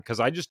because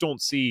I just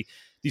don't see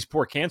these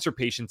poor cancer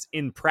patients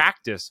in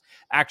practice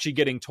actually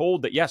getting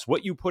told that, yes,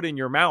 what you put in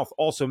your mouth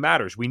also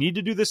matters. We need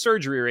to do this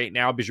surgery right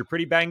now because you're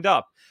pretty banged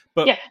up,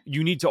 but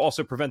you need to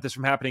also prevent this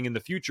from happening in the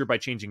future by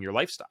changing your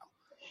lifestyle.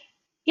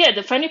 Yeah,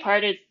 the funny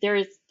part is there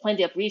is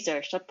plenty of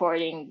research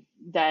supporting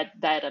that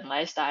diet and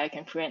lifestyle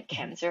can prevent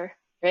cancer,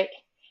 right?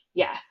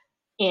 Yeah,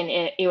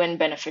 and even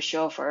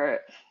beneficial for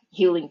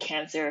healing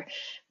cancer,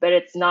 but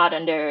it's not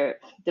under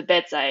the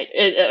bedside.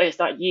 It's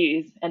not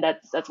used, and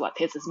that's what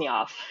pisses me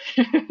off.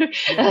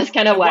 That's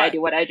kind of why I do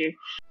what I do.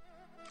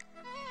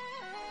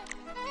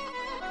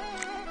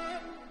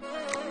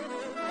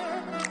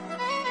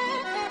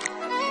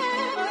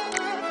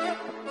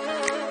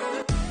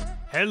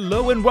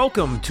 Hello and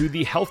welcome to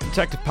the Health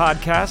Detective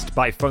Podcast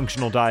by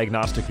Functional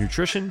Diagnostic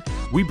Nutrition.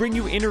 We bring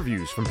you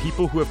interviews from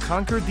people who have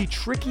conquered the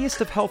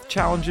trickiest of health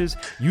challenges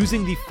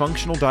using the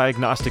functional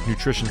diagnostic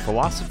nutrition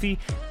philosophy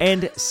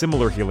and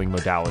similar healing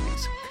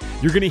modalities.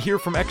 You're going to hear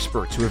from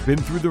experts who have been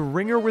through the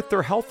ringer with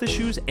their health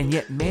issues and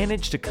yet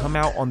managed to come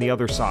out on the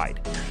other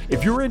side.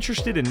 If you're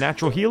interested in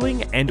natural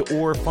healing and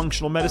or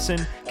functional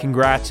medicine,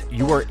 congrats,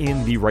 you are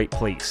in the right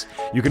place.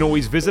 You can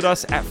always visit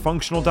us at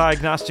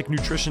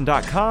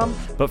functionaldiagnosticnutrition.com,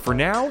 but for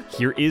now,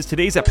 here is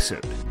today's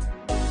episode.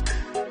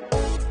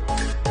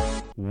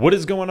 What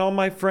is going on,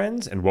 my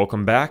friends, and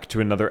welcome back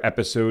to another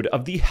episode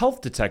of the Health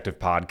Detective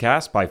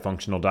Podcast by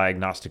Functional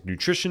Diagnostic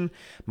Nutrition.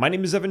 My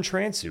name is Evan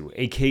Transu,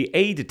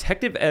 aka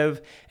Detective Ev,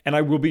 and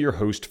I will be your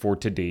host for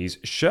today's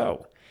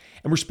show.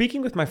 And we're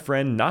speaking with my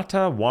friend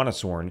Nattha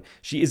Wannissorn.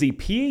 She is a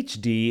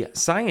PhD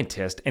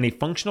scientist and a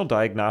functional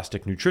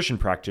diagnostic nutrition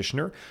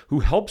practitioner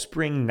who helps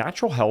bring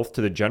natural health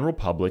to the general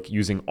public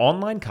using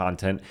online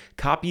content,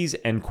 copies,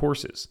 and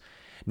courses.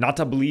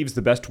 Nattha believes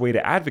the best way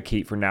to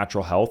advocate for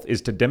natural health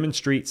is to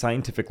demonstrate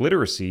scientific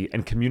literacy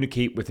and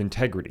communicate with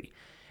integrity.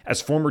 As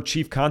former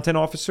chief content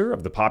officer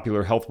of the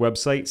popular health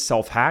website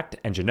Self-Hacked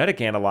and genetic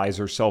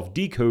analyzer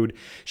Self-Decode,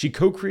 she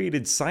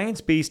co-created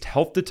science-based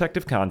health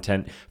detective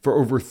content for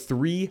over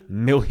 3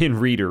 million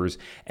readers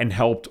and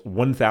helped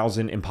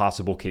 1,000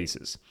 impossible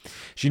cases.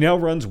 She now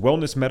runs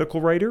Wellness Medical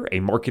Writer, a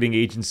marketing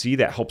agency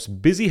that helps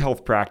busy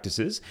health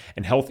practices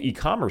and health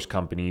e-commerce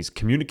companies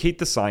communicate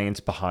the science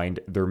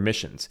behind their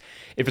missions.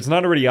 If it's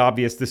not already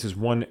obvious, this is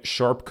one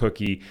sharp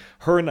cookie.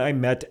 Her and I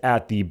met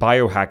at the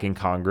Biohacking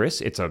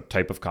Congress. It's a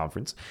type of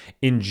conference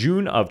in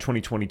June of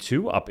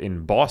 2022 up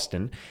in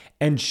Boston.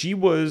 And she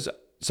was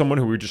someone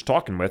who we were just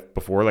talking with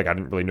before. I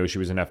didn't really know she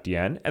was an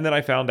FDN. And then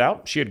I found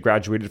out she had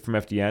graduated from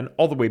FDN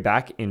all the way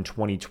back in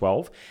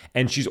 2012.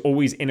 And she's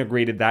always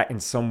integrated that in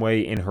some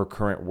way in her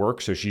current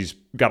work. So she's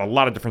got a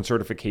lot of different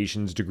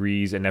certifications,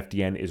 degrees, and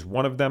FDN is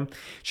one of them.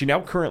 She now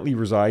currently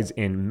resides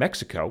in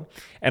Mexico.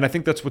 And I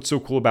think that's what's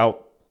so cool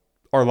about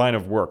our line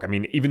of work. I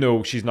mean, even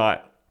though she's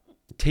not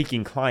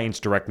taking clients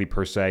directly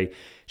per se,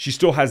 she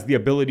still has the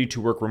ability to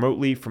work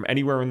remotely from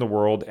anywhere in the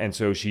world. And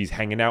so she's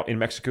hanging out in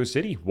Mexico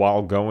City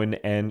while going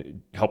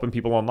and helping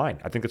people online.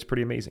 I think that's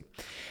pretty amazing.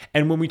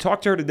 And when we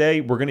talk to her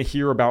today, we're going to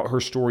hear about her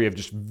story of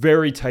just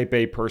very type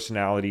A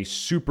personality,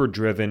 super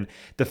driven,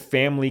 the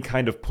family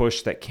kind of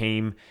push that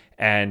came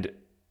and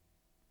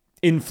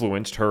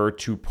influenced her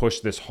to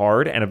push this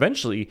hard. And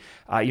eventually,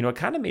 it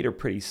kind of made her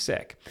pretty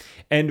sick.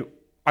 And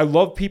I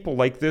love people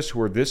like this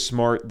who are this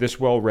smart, this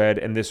well-read,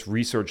 and this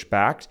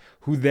research-backed,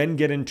 who then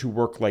get into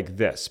work like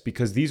this,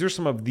 because these are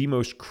some of the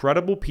most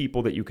credible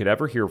people that you could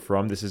ever hear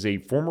from. This is a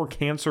former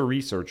cancer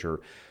researcher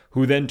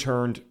who then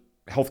turned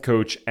health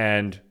coach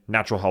and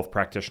natural health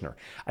practitioner.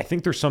 I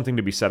think there's something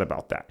to be said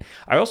about that.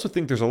 I also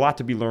think there's a lot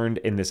to be learned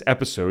in this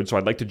episode, so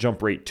I'd like to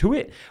jump right to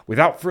it.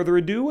 Without further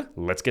ado,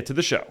 let's get to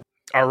the show.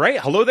 All right.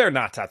 Hello there,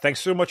 Nattha. Thanks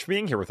so much for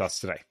being here with us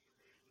today.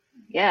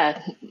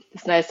 Yeah,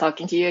 it's nice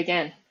talking to you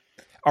again.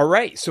 All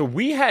right. So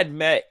we had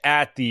met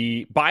at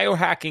the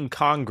Biohacking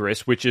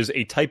Congress, which is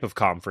a type of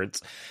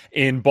conference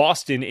in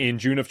Boston in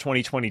June of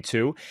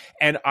 2022.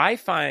 And I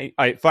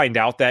find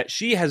out that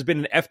she has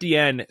been an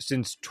FDN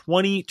since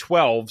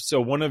 2012. So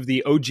one of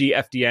the OG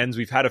FDNs.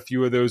 We've had a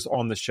few of those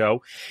on the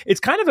show. It's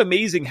kind of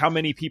amazing how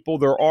many people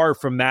there are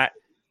from that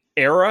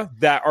era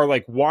that are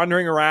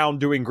wandering around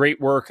doing great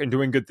work and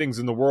doing good things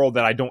in the world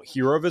that I don't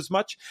hear of as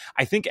much.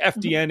 I think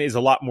FDN is a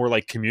lot more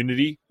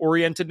community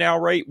oriented now,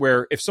 right?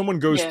 Where if someone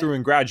goes through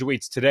and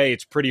graduates today,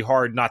 it's pretty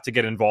hard not to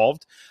get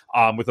involved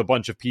with a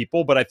bunch of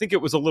people. But I think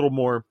it was a little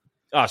more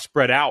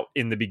spread out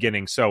in the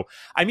beginning. So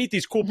I meet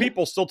these cool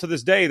people still to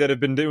this day that have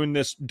been doing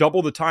this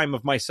double the time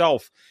of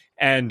myself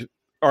and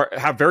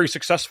have very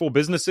successful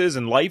businesses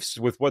and lives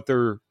with what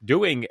they're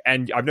doing,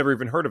 and I've never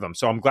even heard of them.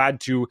 So I'm glad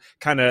to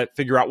kind of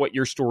figure out what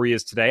your story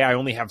is today. I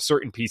only have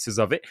certain pieces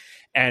of it,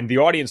 and the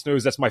audience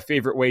knows that's my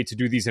favorite way to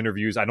do these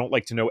interviews. I don't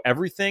like to know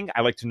everything. I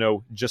like to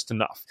know just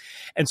enough.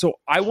 And so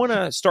I want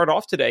to start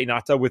off today,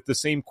 Nattha, with the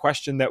same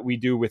question that we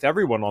do with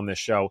everyone on this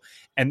show,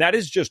 and that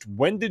is just,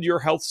 when did your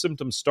health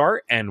symptoms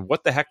start, and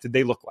what the heck did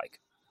they look like?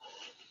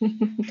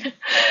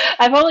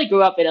 I've only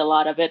grew up with a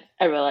lot of it.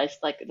 I realized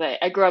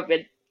I grew up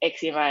with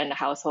eczema in the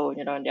household,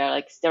 and there are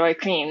like steroid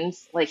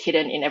creams like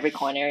hidden in every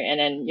corner. And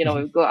then, we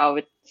would go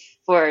out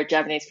for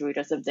Japanese food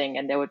or something,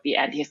 and there would be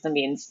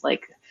antihistamines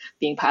like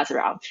being passed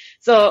around.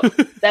 So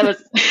that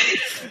was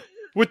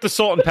With the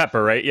salt and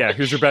pepper, right? Yeah,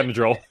 here's your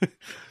Benadryl.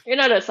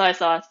 the soy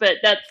sauce, but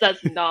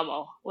that's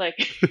normal. Like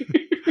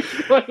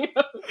growing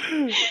up.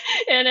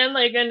 And then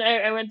like when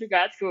I went to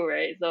grad school,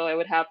 right? So I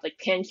would have like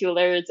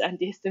painkillers,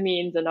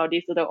 antihistamines, and all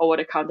these sort of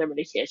over-the-counter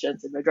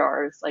medications in my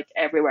drawers, like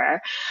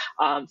everywhere.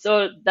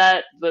 So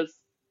that was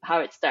how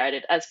it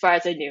started, as far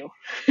as I knew.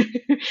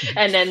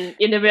 And then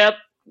in the middle,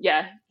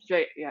 yeah,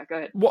 straight, yeah, go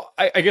ahead. Well,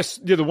 I guess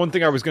the one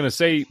thing I was going to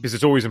say, because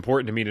it's always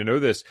important to me to know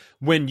this,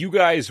 when you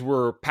guys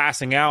were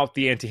passing out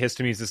the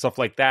antihistamines and stuff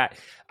like that,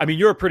 I mean,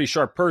 you're a pretty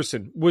sharp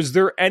person. Was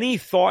there any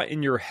thought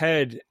in your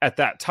head at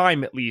that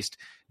time, at least,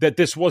 that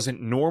this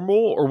wasn't normal,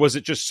 or was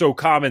it just so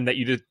common that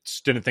you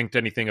just didn't think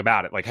anything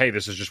about it? Like, hey,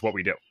 this is just what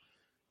we do.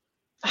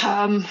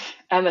 I'm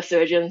a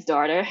surgeon's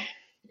daughter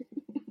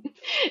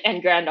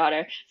and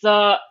granddaughter,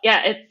 so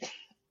yeah,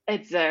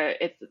 it's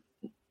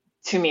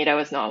to me that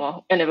was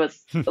normal, and it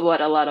was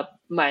what a lot of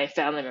my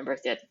family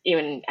members did,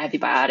 even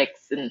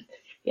antibiotics, and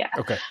yeah.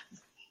 Okay.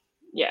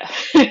 Yeah.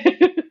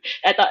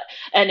 I thought,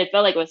 and it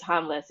felt like it was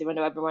harmless, even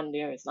though everyone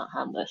knew it's not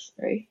harmless,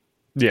 right?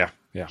 Yeah.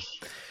 Yeah.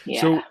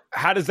 So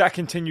how does that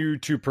continue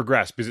to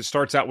progress? Because it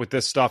starts out with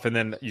this stuff, and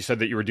then you said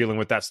that you were dealing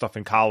with that stuff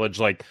in college.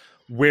 Like,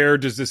 where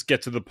does this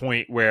get to the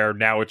point where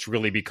now it's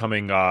really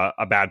becoming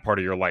a bad part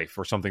of your life,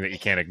 or something that you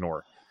can't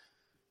ignore?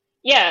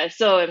 Yeah,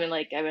 so I mean,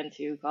 like I went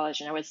to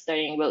college and I was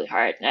studying really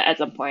hard. At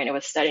some point, I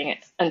was studying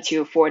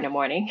until 4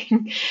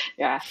 a.m.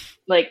 Yeah,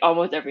 like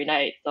almost every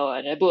night. So,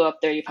 and I blew up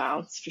 30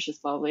 pounds, which is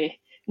probably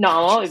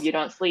normal if you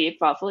don't sleep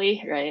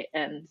properly, right?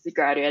 And I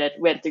graduated,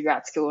 went to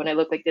grad school, and I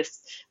looked like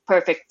this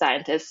perfect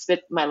scientist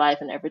with my life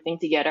and everything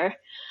together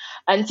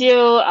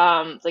until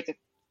like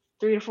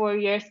 3 to 4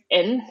 years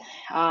in.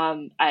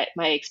 My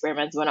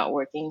experiments were not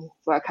working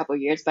for a couple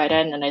of years by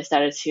then, and I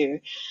started to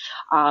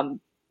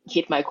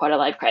hit my quarter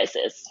life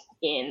crisis.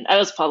 I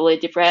was probably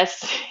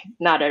depressed,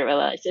 now that I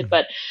realized it,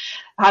 but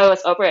how I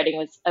was operating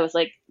was I was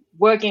like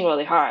working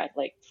really hard,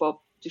 like 12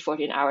 to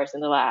 14 hours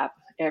in the lab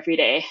every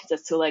day,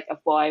 just to like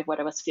avoid what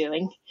I was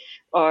feeling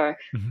or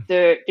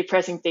the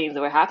depressing things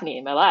that were happening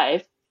in my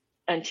life,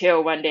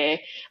 until one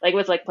day, like it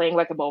was like playing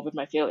whack-a-mole with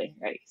my feeling,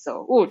 right?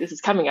 So, oh, this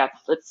is coming up.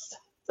 Let's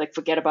like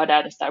forget about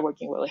that and start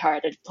working really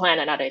hard and plan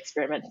another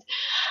experiment.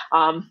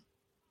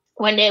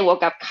 One day I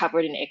woke up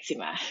covered in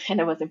eczema, and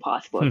it was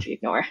impossible to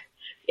ignore.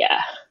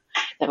 Yeah.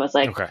 That was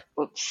like, Okay.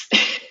 Oops.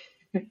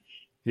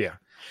 Yeah.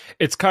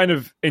 It's kind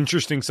of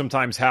interesting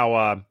sometimes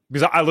how,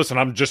 because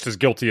I'm just as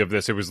guilty of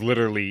this. It was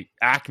literally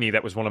acne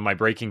that was one of my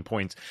breaking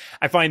points.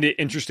 I find it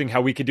interesting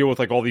how we could deal with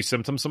like all these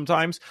symptoms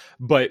sometimes,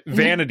 but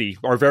vanity,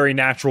 our very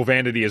natural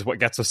vanity, is what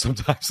gets us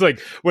sometimes.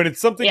 Like when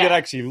it's something that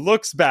actually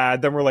looks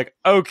bad, then we're like,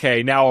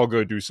 okay, now I'll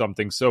go do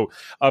something. So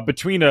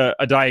between a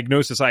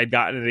diagnosis I had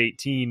gotten at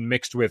 18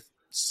 mixed with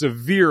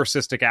severe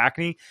cystic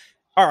acne,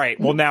 all right,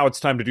 well, now it's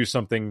time to do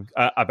something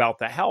about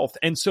the health.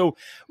 And so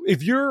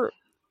if you're,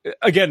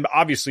 again,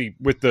 obviously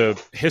with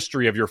the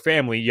history of your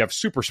family, you have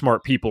super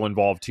smart people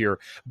involved here,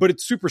 but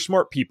it's super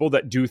smart people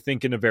that do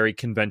think in a very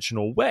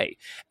conventional way.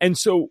 And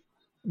so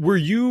were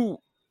you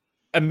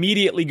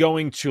immediately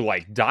going to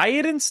like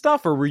diet and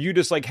stuff, or were you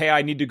just like, hey,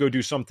 I need to go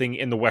do something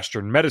in the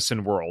Western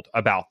medicine world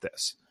about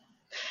this?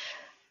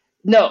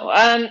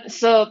 No.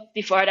 So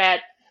before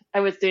that, I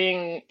was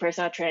doing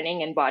personal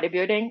training and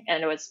bodybuilding,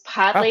 and it was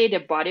partly the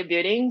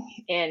bodybuilding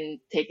and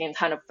taking a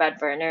ton of fat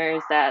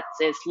burners that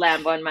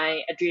slammed on my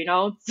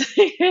adrenals.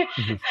 And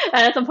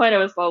at some point, I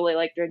was probably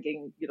like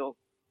drinking,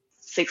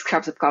 6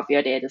 cups of coffee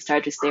a day to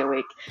start to stay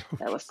awake.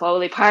 That was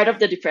probably part of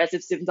the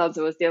depressive symptoms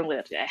I was dealing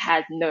with. I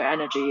had no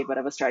energy, but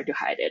I was trying to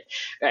hide it,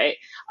 right?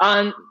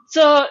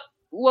 So,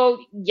 well,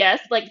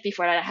 yes, like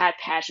before that, I had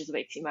patches of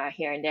eczema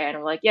here and there, and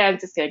I'm like, yeah, I'm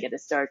just gonna get the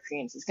steroid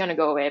creams. It's gonna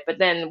go away. But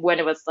then when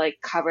it was like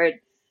covering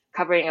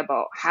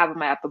about half of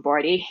my upper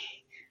body,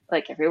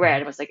 like everywhere,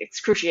 and it was like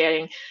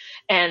excruciating.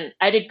 And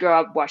I did grow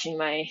up watching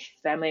my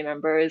family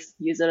members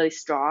use really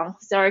strong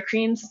steroid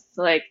creams.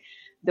 So like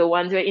the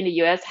ones who are in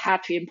the US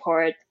had to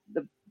import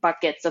the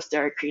buckets of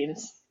steroid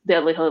creams.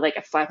 They're literally like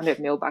a 500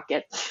 ml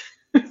bucket.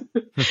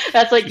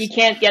 That's like, you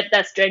can't get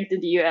that strength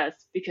in the US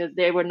because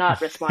they were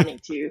not responding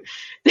to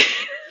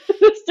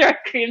the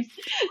steroid creams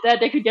that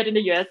they could get in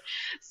the US.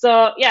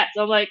 So yeah,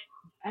 so I'm like,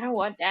 I don't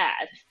want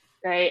that.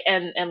 Right.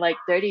 And like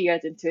 30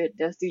 years into it,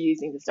 they're still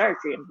using the steroid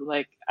cream.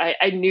 Like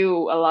I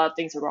knew a lot of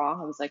things were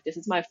wrong. I was like, this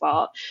is my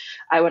fault.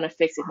 I want to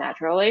fix it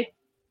naturally.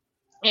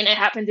 And I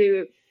happened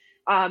to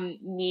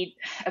meet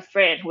a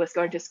friend who was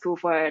going to school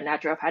for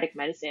naturopathic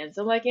medicine.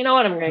 So I'm like, you know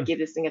what, I'm going to give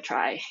this thing a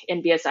try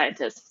and be a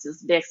scientist.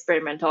 Just be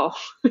experimental.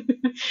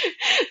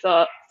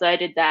 So I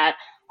did that.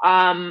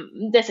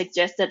 They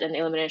suggested an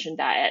elimination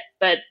diet,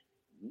 but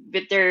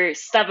with the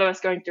stuff I was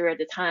going through at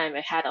the time,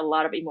 I had a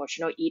lot of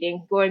emotional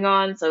eating going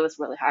on. So it was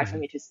really hard for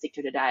me to stick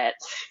to the diet,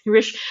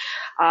 which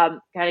kind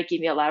of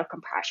gave me a lot of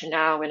compassion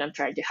now when I'm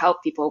trying to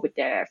help people with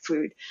their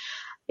food.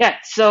 Yeah.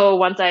 So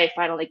once I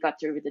finally got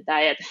through with the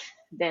diet,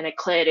 then I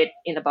cleared it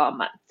in about a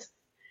month.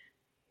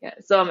 Yeah,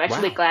 so I'm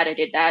actually Wow. glad I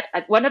did that.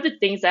 One of the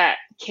things that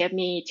kept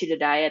me to the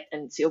diet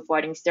and to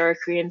avoiding steroid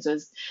creams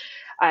was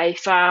I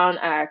found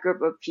a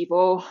group of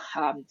people,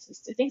 I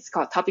think it's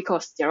called topical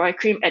steroid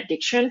cream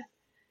addiction.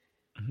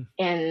 Mhm.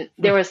 And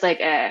there was like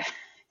I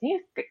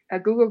think a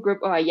Google group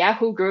or a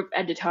Yahoo group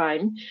at the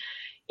time,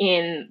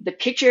 and the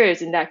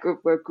pictures in that group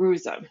were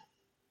gruesome.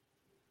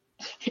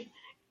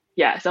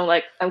 Yeah, so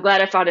I'm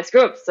glad I found this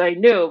group, so I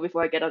knew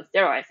before I get on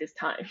steroids this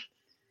time.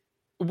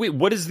 Wait,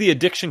 what is the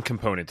addiction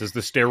component? Does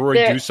the steroid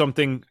There, do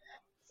something?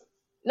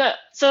 no,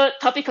 so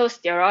topical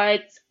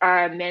steroids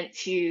are meant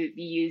to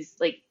be used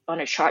like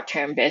on a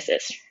short-term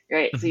basis,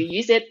 right? So Mhm. you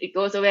use it, it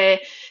goes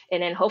away,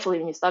 and then hopefully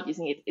when you stop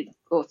using it, it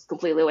goes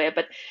completely away.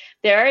 But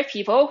there are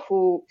people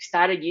who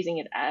started using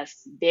it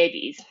as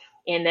babies,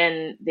 and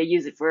then they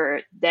use it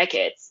for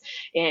decades,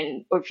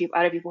 and or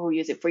other people who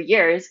use it for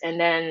years, and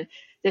then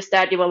they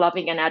start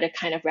developing another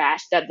kind of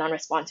rash that don't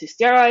respond to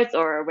steroids,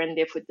 or when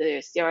they put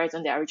the steroids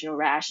on the original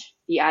rash,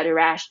 the other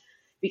rash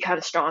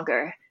becomes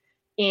stronger.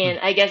 Hmm. And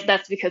I guess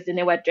that's because they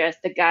never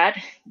addressed the gut,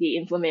 the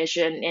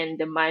inflammation, and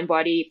the mind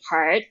body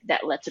part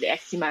that led to the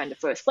eczema in the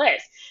first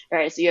place.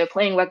 Right? So you're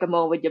playing whack a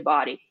mole with your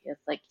body.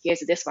 It's like,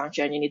 here's a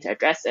dysfunction, you need to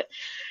address it.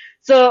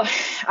 So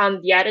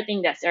the other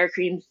thing that steroid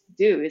creams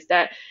do is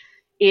that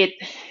it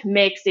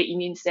makes the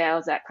immune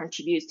cells that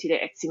contributes to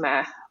the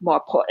eczema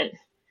more potent.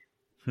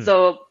 Hmm.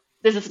 So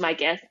this is my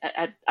guess.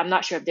 I'm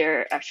not sure if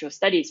there are actual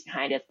studies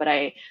behind it, but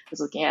I was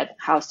looking at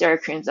how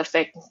steroid creams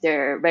affect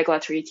their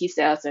regulatory T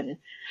cells and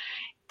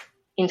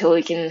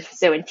interleukin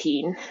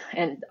 17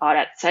 and all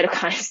that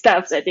cytokine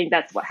stuff. So I think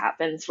that's what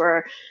happens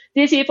for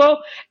these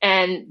people.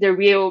 And the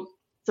real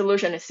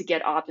solution is to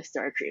get off the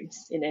steroid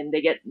creams. And then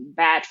they get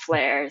bad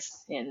flares.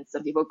 And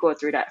some people go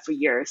through that for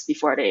years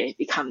before they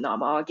become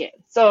normal again.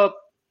 So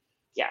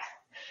yeah,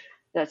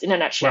 that's in a Wow.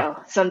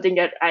 nutshell, something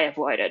that I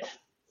avoided.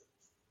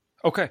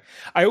 Okay.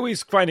 I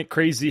always find it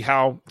crazy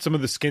how some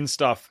of the skin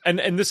stuff,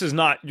 and this is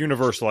not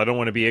universal. I don't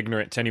want to be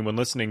ignorant to anyone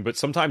listening, but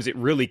sometimes it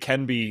really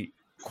can be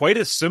quite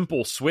a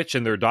simple switch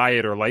in their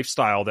diet or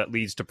lifestyle that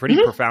leads to pretty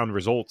profound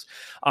results.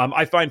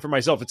 I find for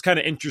myself, it's kind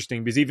of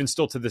interesting because even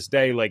still to this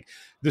day, like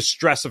the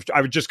stress of,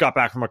 I just got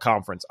back from a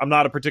conference. I'm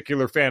not a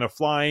particular fan of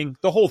flying.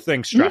 The whole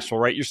thing's stressful,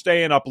 right? You're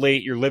staying up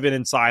late, you're living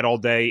inside all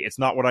day. It's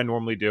not what I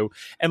normally do.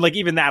 And like,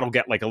 even that'll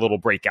get like a little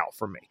breakout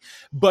for me.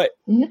 But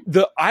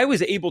I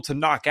was able to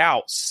knock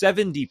out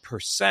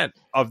 70%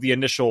 of the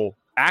initial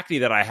acne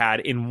that I had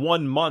in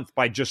 1 month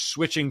by just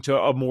switching to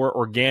a more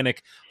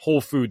organic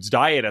whole foods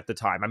diet at the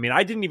time. I mean,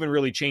 I didn't even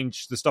really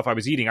change the stuff I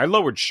was eating. I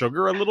lowered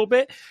sugar a little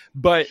bit,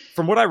 but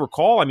from what I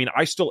recall, I mean,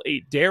 I still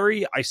ate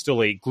dairy. I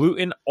still ate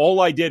gluten. All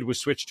I did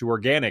was switch to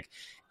organic.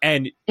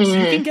 And so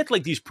you can get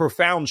like these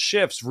profound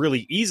shifts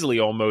really easily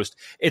almost.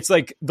 It's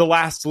like the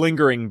last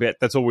lingering bit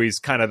that's always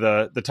kind of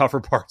the tougher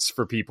parts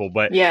for people.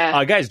 But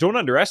Yeah. guys, don't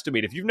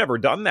underestimate if you've never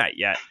done that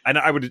yet. And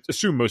I would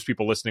assume most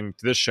people listening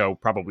to this show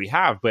probably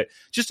have. But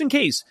just in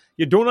case,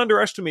 you don't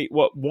underestimate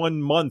what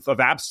 1 month of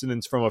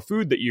abstinence from a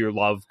food that you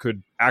love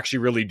could actually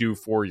really do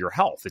for your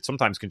health. It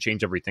sometimes can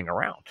change everything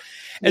around.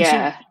 And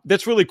so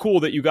that's really cool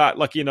that you got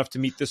lucky enough to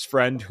meet this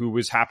friend who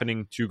was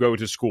happening to go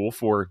to school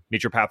for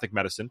naturopathic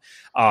medicine.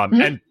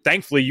 And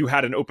thankfully you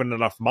had an open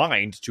enough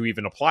mind to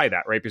even apply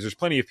that, right? Because there's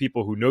plenty of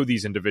people who know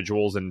these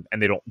individuals and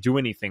they don't do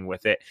anything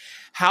with it.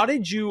 How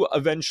did you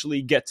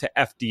eventually get to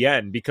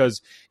FDN?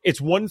 Because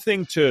it's one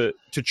thing to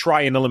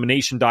try an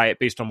elimination diet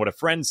based on what a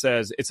friend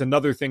says. It's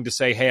another thing to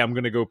say, hey, I'm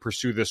going to go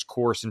pursue this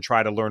course and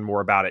try to learn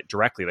more about it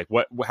directly. Like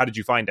how did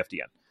you find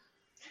FDN?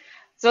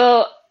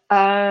 So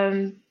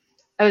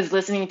I was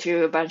listening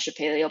to a bunch of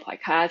paleo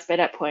podcasts by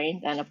that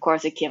point, and of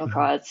course I came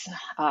across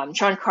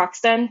Sean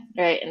Croxton,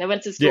 right? And I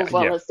went to school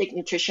for holistic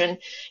nutrition.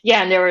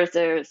 Yeah, and there was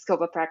a scope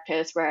of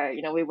practice where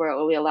we were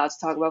only allowed to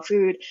talk about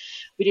food.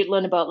 We did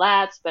learn about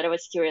labs, but I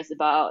was curious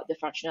about the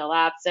functional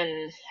labs,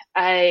 and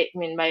I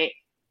mean my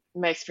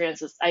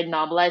experience was I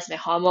normalized my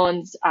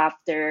hormones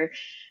after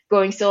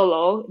going so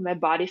low in my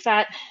body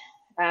fat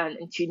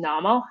into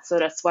normal. So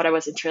that's what I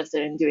was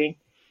interested in doing.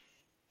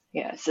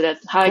 Yeah, so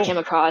that's how I came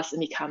across and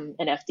become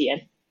an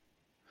FDN.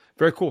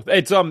 Very cool.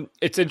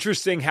 It's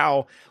interesting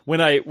how when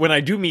I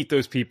do meet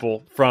those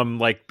people from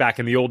like back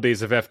in the old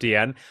days of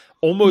FDN,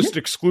 almost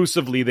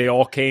exclusively they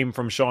all came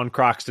from Sean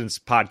Croxton's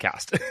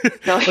podcast.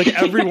 Like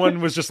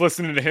everyone was just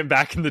listening to him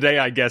back in the day.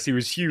 I guess he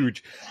was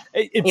huge.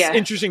 It's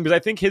interesting because I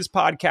think his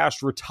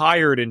podcast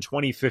retired in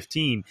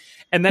 2015,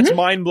 and that's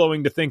mind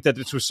blowing to think that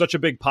this was such a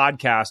big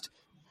podcast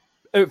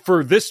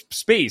for this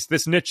space,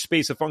 this niche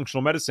space of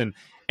functional medicine.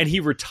 And he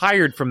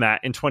retired from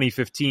that in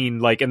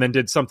 2015, like, and then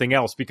did something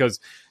else because,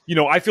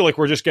 I feel like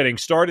we're just getting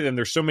started and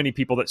there's so many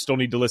people that still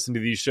need to listen to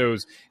these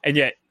shows. And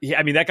yet,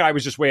 that guy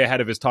was just way ahead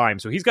of his time.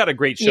 So he's got a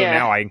great show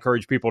now. I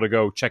encourage people to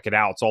go check it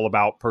out. It's all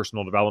about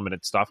personal development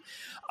and stuff.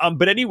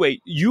 But anyway,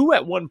 you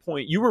at one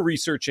point, you were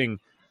researching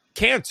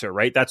cancer,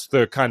 right? That's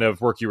the kind of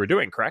work you were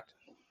doing, correct?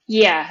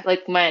 Yeah,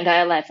 like my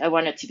entire life, I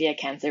wanted to be a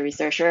cancer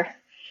researcher.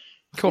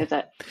 Cool.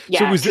 So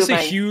was this a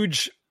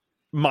huge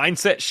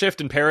mindset shift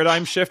and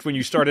paradigm shift when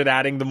you started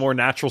adding the more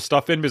natural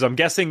stuff in? Because I'm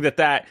guessing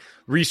that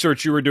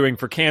research you were doing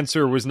for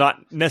cancer was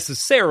not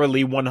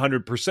necessarily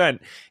 100%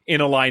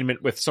 in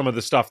alignment with some of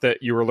the stuff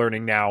that you were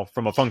learning now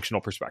from a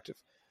functional perspective.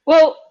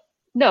 Well,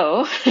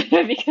 no,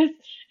 because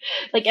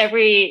like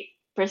every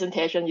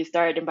presentation you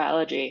start in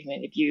biology, I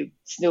mean, if you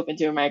snoop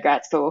into my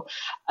grad school,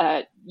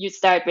 you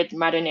start with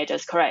Mother Nature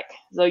is correct.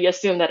 So you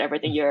assume that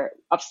everything you're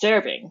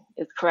observing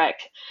is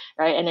correct,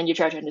 right? And then you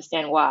try to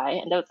understand why.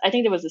 And I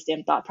think there was the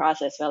same thought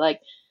process where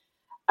like,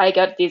 I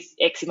got this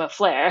eczema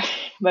flare,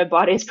 my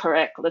body is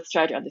correct, let's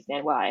try to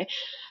understand why.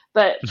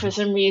 But for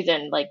some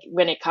reason, like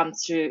when it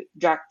comes to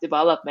drug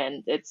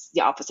development, it's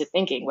the opposite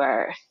thinking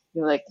where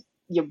you're like,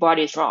 your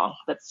body is wrong.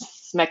 Let's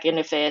smack it in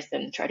the face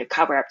and try to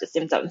cover up the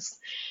symptoms.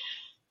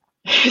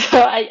 So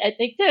I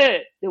think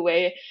the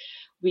way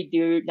we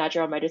do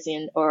natural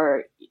medicine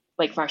or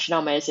like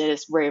functional medicine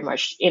is very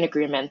much in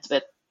agreement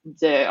with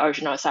the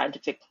original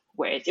scientific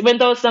ways, even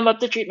though some of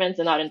the treatments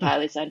are not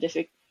entirely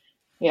scientific.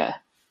 Yeah.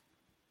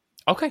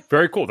 Okay,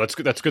 very cool. That's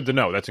good. That's good to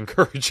know. That's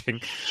encouraging.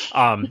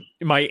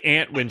 My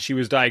aunt, when she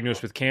was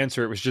diagnosed with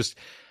cancer, it was just,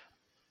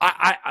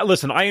 I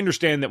listen, I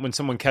understand that when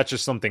someone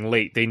catches something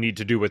late, they need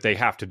to do what they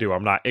have to do.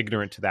 I'm not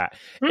ignorant to that.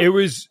 Mm-hmm.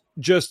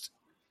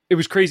 It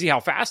was crazy how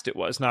fast it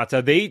was,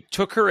 Nattha. They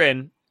took her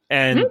in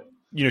and,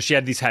 she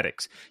had these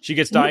headaches. She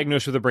gets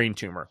diagnosed with a brain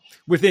tumor.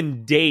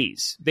 Within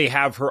days, they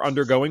have her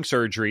undergoing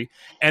surgery.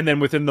 And then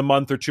within the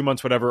month or 2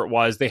 months, whatever it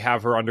was, they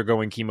have her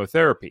undergoing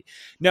chemotherapy.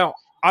 Now,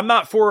 I'm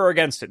not for or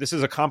against it. This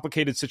is a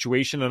complicated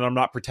situation, and I'm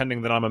not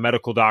pretending that I'm a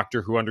medical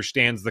doctor who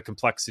understands the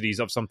complexities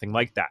of something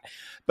like that.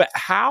 But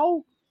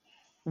how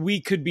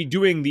we could be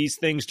doing these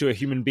things to a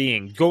human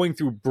being, going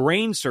through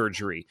brain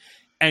surgery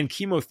and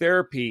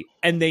chemotherapy,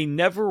 and they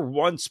never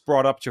once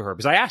brought up to her,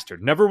 because I asked her,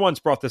 never once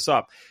brought this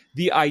up,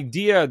 the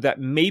idea that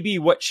maybe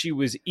what she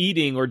was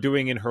eating or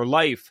doing in her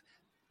life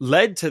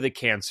led to the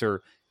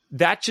cancer.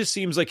 That just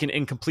seems like an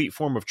incomplete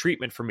form of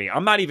treatment for me.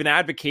 I'm not even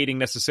advocating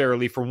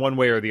necessarily for one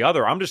way or the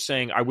other. I'm just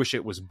saying I wish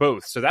it was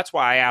both. So that's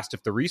why I asked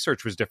if the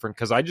research was different,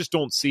 because I just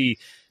don't see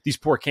these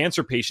poor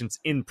cancer patients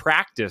in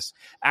practice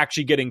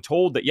actually getting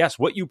told that, yes,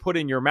 what you put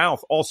in your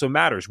mouth also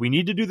matters. We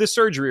need to do this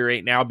surgery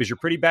right now because you're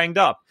pretty banged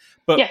up,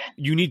 but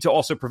you need to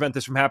also prevent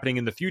this from happening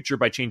in the future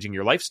by changing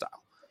your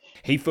lifestyle.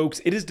 Hey folks,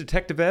 it is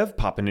Detective Ev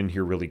popping in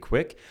here really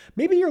quick.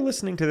 Maybe you're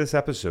listening to this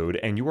episode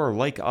and you are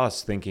like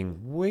us thinking,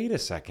 wait a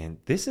second,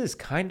 this is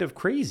kind of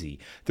crazy.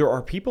 There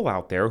are people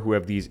out there who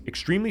have these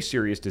extremely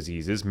serious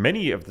diseases,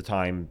 many of the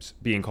times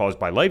being caused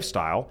by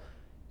lifestyle,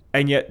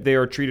 and yet they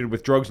are treated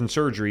with drugs and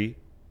surgery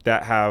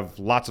that have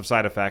lots of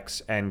side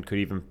effects and could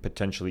even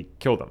potentially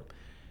kill them.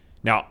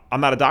 Now, I'm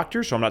not a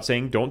doctor, so I'm not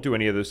saying don't do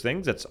any of those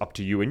things. That's up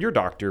to you and your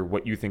doctor,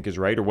 what you think is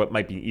right or what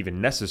might be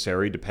even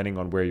necessary depending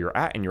on where you're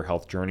at in your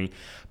health journey.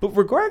 But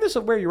regardless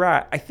of where you're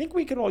at, I think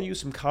we could all use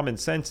some common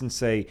sense and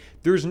say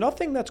there's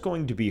nothing that's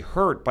going to be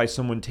hurt by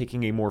someone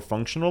taking a more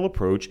functional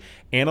approach,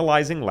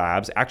 analyzing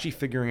labs, actually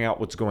figuring out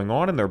what's going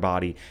on in their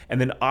body,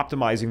 and then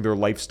optimizing their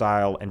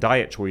lifestyle and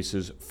diet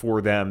choices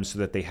for them so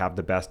that they have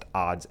the best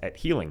odds at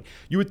healing.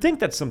 You would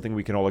think that's something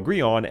we can all agree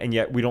on, and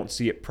yet we don't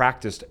see it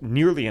practiced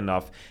nearly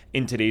enough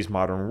in today's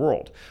modern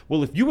world.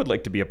 Well, if you would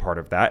like to be a part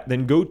of that,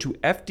 then go to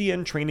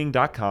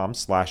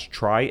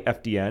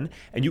fdntraining.com/tryfdn,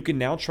 and you can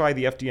now try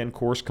the FDN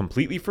course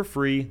completely for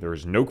free. There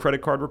is no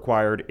credit card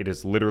required. It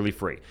is literally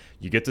free.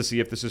 You get to see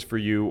if this is for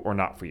you or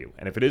not for you.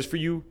 And if it is for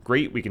you,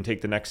 great, we can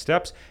take the next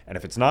steps. And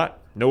if it's not,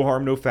 no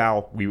harm, no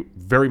foul. We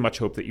very much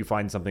hope that you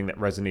find something that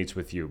resonates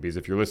with you, because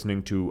if you're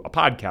listening to a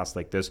podcast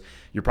like this,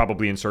 you're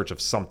probably in search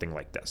of something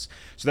like this.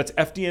 So that's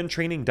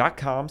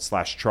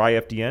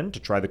fdntraining.com/tryfdn to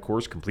try the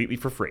course completely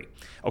for free.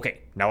 Okay,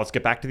 now let's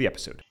get back to the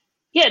episode.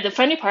 Yeah, the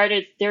funny part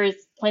is there is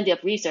plenty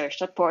of research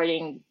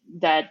supporting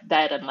that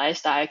diet and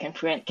lifestyle can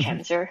prevent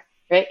cancer,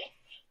 right?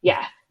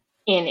 Yeah,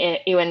 and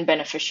even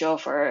beneficial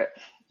for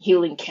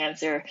healing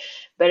cancer,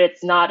 but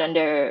it's not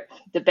under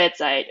the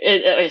bedside.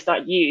 It's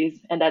not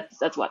used, and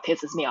that's what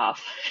pisses me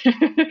off.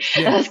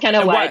 That's kind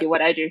of why I do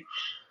what I do.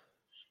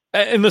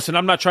 And listen,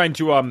 I'm not trying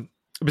to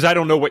because I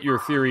don't know what your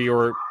theory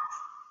or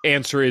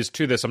answer is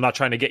to this. I'm not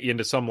trying to get you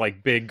into some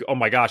like big, oh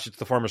my gosh, it's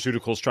the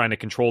pharmaceuticals trying to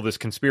control this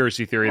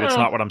conspiracy theory. That's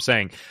not what I'm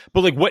saying.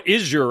 But like, what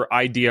is your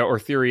idea or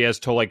theory as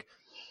to like,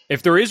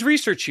 if there is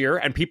research here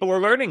and people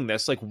are learning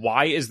this, like,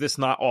 why is this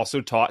not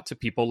also taught to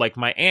people like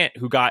my aunt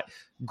who got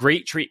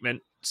great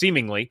treatment,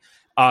 seemingly,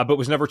 but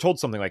was never told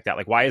something like that?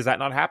 Like, why is that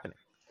not happening?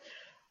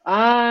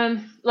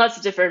 Lots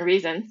of different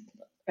reasons,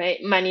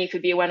 right? Money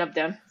could be one of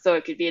them. So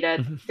it could be that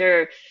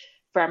their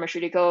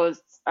pharmaceuticals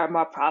are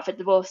more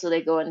profitable, so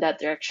they go in that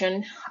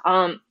direction.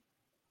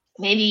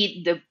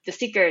 Maybe the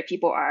sicker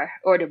people are,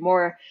 or the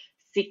more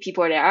sick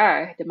people there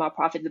are, the more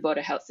profitable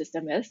the health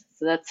system is.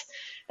 So that's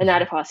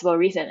another possible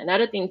reason.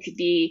 Another thing could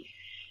be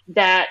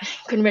that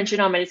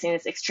conventional medicine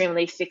is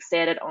extremely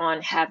fixated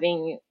on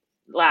having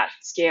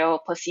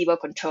large-scale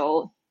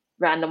placebo-controlled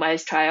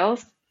randomized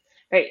trials,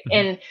 right?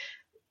 And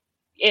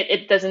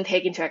it doesn't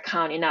take into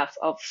account enough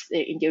of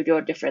the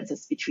individual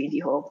differences between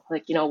people.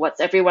 Like, what's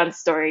everyone's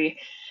story?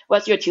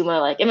 what's your tumor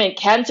like? I mean,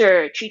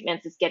 cancer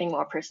treatments is getting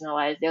more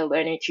personalized. They're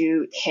learning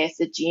to test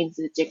the genes,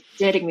 the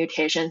genetic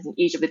mutations in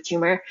each of the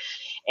tumor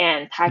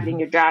and targeting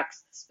Mhm. your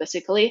drugs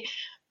specifically.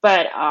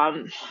 But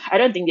I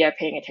don't think they are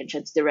paying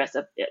attention to the rest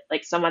of it.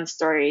 Like someone's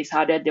stories,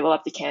 how they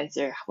developed the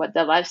cancer, what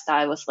their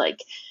lifestyle was like.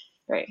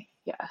 Right.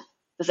 Yeah.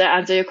 Does that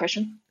answer your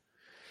question?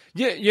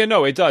 Yeah,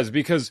 no, it does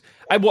because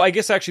I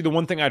guess actually the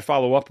one thing I'd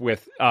follow up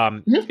with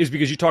Mm-hmm. is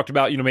because you talked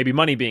about maybe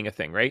money being a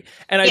thing, right?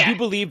 And I Yeah. do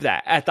believe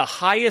that at the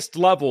highest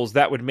levels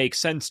that would make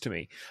sense to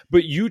me.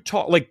 But you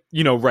talk like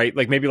right,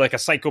 like maybe like a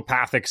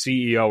psychopathic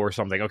CEO or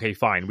something. Okay,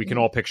 fine, we can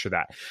Mm-hmm. all picture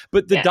that.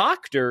 But the Yeah.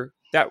 doctor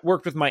that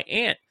worked with my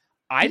aunt,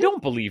 I Mm-hmm.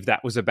 don't believe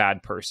that was a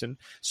bad person.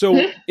 So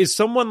Mm-hmm. is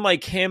someone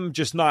like him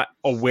just not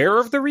aware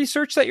of the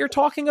research that you're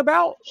talking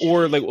about,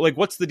 or like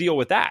what's the deal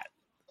with that?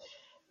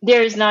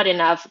 There's not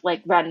enough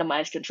like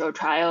randomized control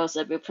trials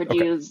that will Okay,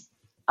 produce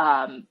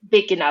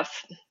big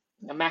enough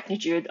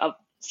magnitude of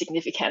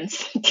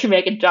significance to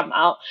make it jump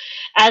out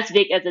as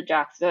big as the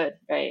drug could,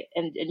 right?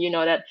 And you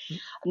know that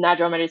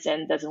natural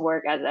medicine doesn't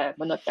work as a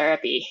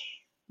monotherapy.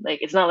 Like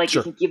it's not like you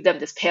sure. can give them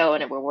this pill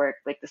and it will work.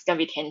 Like there's gonna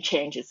be 10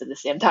 changes at the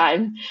same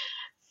time.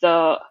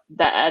 So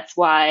that's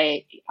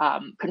why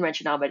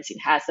conventional medicine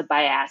has a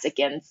bias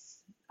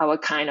against our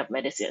kind of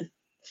medicine.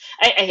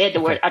 I hate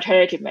the word Okay.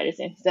 alternative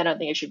medicine because I don't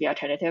think it should be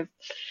alternative,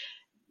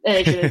 and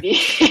it shouldn't be.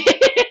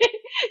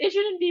 It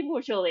shouldn't be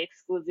mutually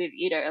exclusive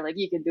either. Like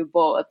you can do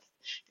both.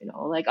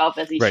 Like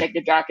obviously Right. check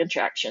the drug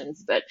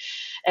interactions, but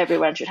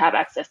everyone should have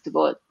access to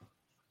both.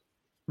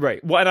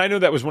 Right. Well, and I know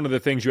that was one of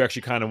the things you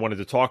actually kind of wanted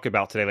to talk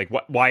about today, like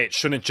why it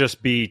shouldn't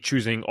just be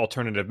choosing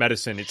alternative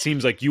medicine. It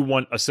seems like you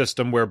want a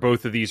system where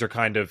both of these are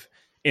kind of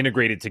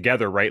integrated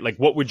together, right? Like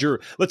what would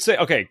let's say,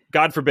 okay,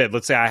 God forbid,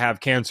 let's say I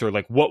have cancer.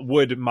 Like what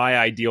would my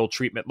ideal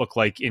treatment look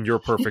like in your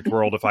perfect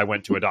world if I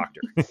went to a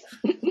doctor?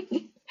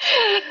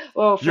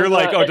 Well, You're first of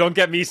like, all, oh, don't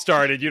get me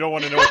started. You don't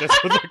want to know what this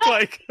would look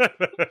like.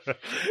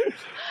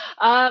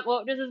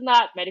 well, this is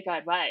not medical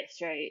advice,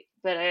 right?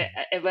 But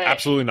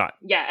Absolutely not.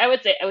 yeah, I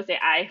would say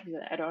I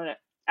don't want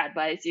to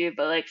advise you,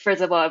 but like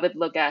first of all, I would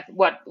look at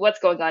what's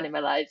going on in my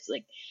life,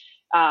 like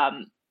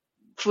um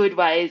food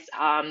wise,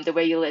 the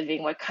way you're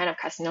living, what kind of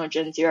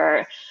carcinogens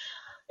you're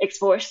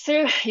exposed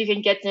to. You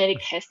can get genetic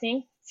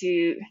testing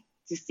to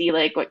see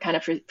like what kind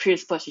of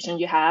predisposition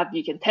you have.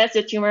 You can test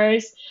the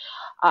tumors,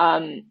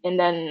 and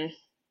then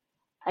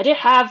I did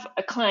have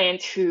a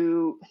client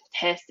who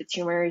test the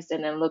tumors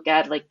and then look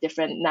at like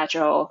different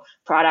natural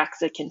products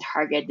that can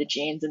target the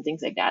genes and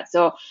things like that.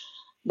 So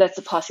that's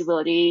a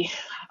possibility.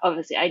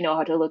 Obviously, I know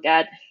how to look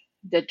at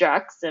the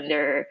drugs and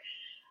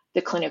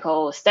the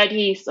clinical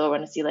studies. So I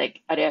want to see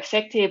like are they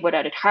effective? What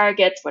are the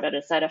targets? What are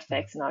the side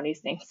effects and all these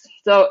things?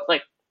 So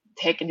like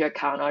take into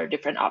account all the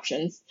different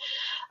options.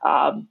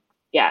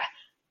 Yeah.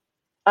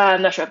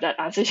 I'm not sure if that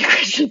answers your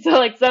question. So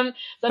like some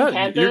No, you're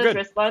cancers good.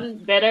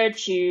 respond better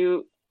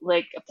to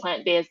like a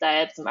plant-based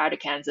diet. Some other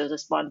cancers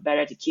respond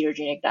better to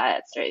ketogenic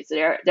diets, right? So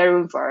there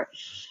room for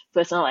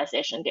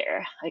personalization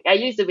there. Like I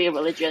used to be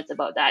religious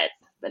about diets,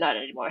 but not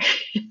anymore.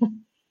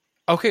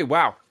 Okay,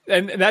 wow.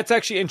 And that's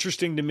actually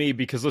interesting to me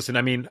because, listen,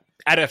 I mean,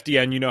 at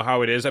FDN, you know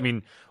how it is. I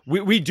mean,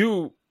 we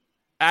do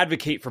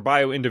advocate for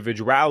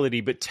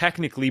bio-individuality, but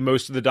technically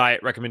most of the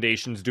diet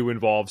recommendations do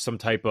involve some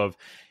type of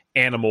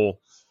animal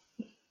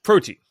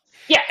protein.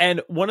 Yeah.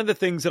 And one of the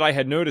things that I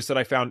had noticed that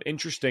I found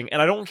interesting,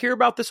 and I don't hear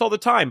about this all the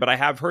time, but I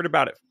have heard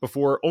about it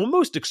before,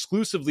 almost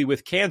exclusively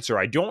with cancer.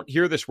 I don't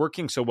hear this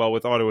working so well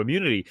with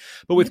autoimmunity,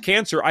 but with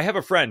cancer, I have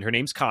a friend, her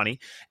name's Connie,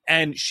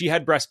 and she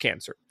had breast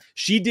cancer.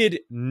 She did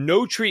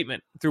no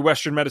treatment through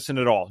Western medicine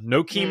at all,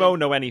 no chemo,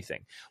 no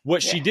anything.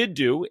 What she Yeah. did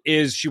do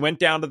is she went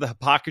down to the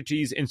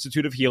Hippocrates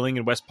Institute of Healing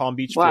in West Palm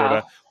Beach, Florida,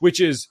 Wow.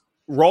 which is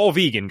raw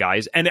vegan,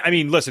 guys. And I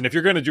mean, listen, if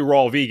you're going to do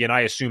raw vegan,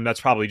 I assume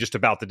that's probably just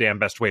about the damn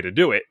best way to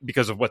do it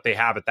because of what they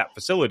have at that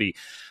facility.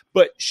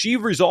 But she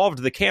resolved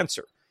the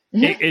cancer.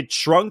 Mm-hmm. It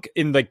shrunk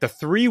in like the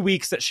 3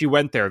 weeks that she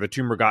went there. The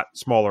tumor got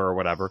smaller or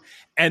whatever.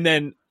 And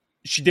then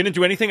she didn't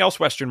do anything else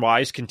Western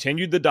wise,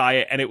 continued the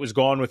diet, and it was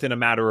gone within a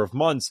matter of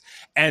months.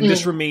 And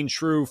this remained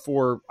true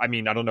for, I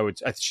mean, I don't know,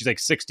 she's like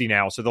 60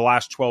 now. So the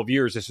last 12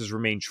 years, this has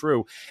remained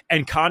true.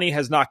 And Connie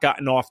has not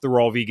gotten off the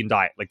raw vegan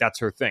diet. Like that's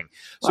her thing.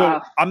 So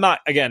Wow. I'm not,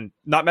 again,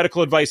 not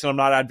medical advice, and I'm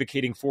not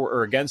advocating for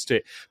or against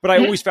it. But I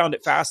always found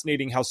it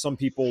fascinating how some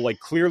people like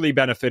clearly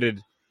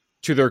benefited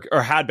to their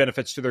or had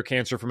benefits to their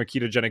cancer from a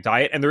ketogenic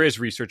diet, and there is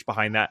research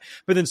behind that.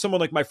 But then someone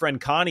like my friend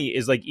Connie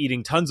is like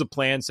eating tons of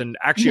plants and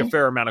actually a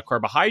fair amount of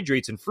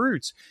carbohydrates and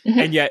fruits,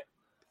 and yet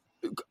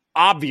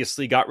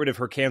obviously got rid of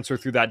her cancer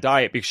through that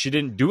diet because she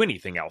didn't do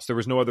anything else. There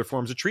was no other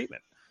forms of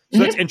treatment. So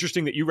that's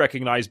interesting that you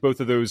recognize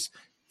both of those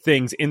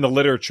things in the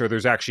literature.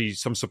 There's actually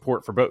some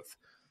support for both.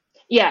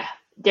 Yeah.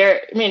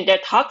 There are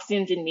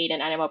toxins in meat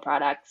and animal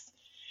products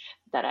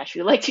that I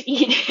actually like to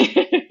eat.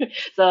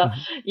 So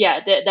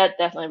yeah, that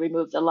definitely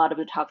removes a lot of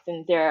the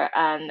toxins there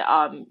and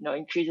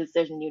increases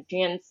certain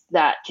nutrients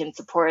that can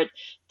support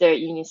the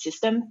immune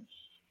system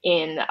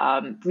and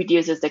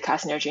reduces the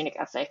carcinogenic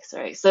effects,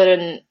 right?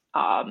 Certain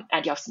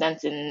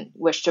antioxidants in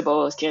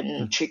vegetables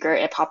can trigger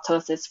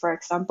apoptosis, for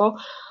example.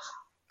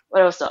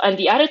 what else? And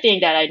the other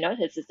thing that I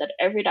noticed is that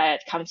every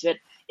diet comes with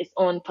its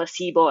own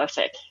placebo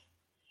effect.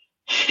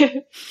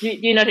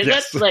 you notice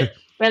that? Yes. Like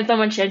when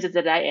someone changes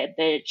the diet,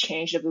 they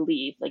change the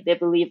belief. Like they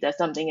believe that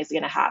something is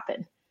going to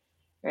happen,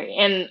 right?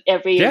 And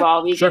every Yeah,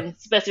 raw sure. vegan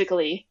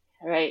specifically,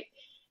 right?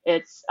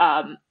 It's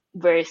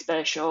very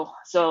special.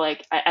 So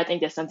like I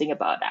think there's something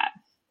about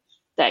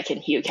that can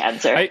heal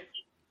cancer.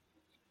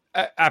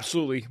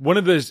 Absolutely. One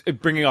of the,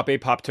 bringing up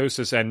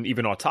apoptosis and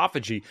even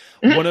autophagy,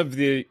 Mhm. one of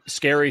the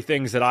scary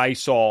things that I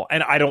saw,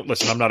 and I don't,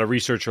 listen, I'm not a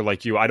researcher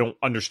like you. I don't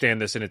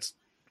understand this in its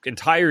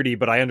entirety,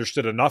 but I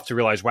understood enough to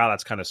realize, wow,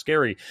 that's kind of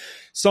scary.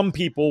 Some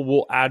people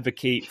will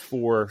advocate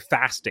for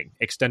fasting,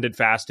 extended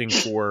fasting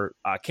for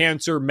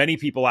cancer. Many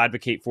people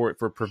advocate for it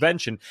for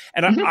prevention.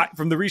 And Mhm.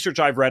 from the research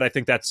I've read, I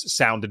think that's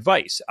sound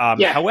advice.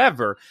 Yeah.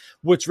 However,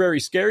 what's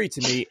very scary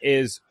to me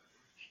is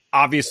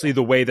obviously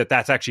the way that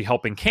that's actually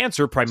helping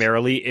cancer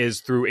primarily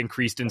is through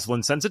increased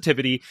insulin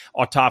sensitivity,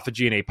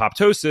 autophagy, and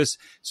apoptosis.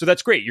 So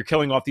that's great. You're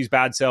killing off these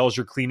bad cells.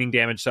 You're cleaning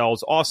damaged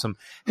cells. Awesome.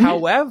 Mhm.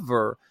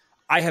 However,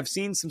 I have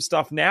seen some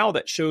stuff now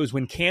that shows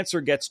when cancer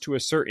gets to a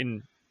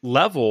certain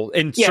level,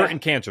 in Yeah. certain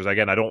cancers,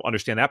 again, I don't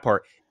understand that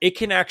part, it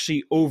can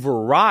actually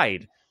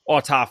override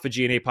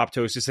autophagy and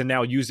apoptosis and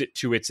now use it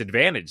to its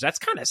advantage. That's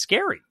kind of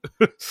scary.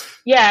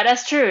 Yeah,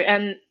 that's true.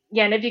 And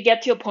yeah, and if you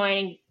get to a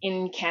point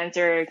in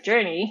cancer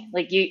journey,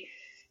 like you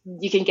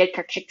can get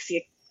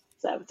cachexic.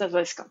 So that's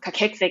what it's called,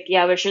 cachexic.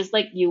 Yeah, which is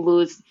like you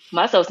lose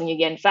muscles and you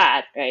gain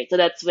fat, right? So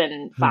that's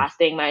when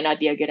fasting might not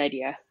be a good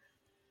idea.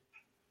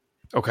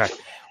 Okay.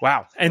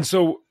 Wow. And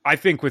so I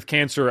think with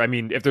cancer, I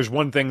mean, if there's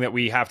one thing that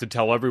we have to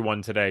tell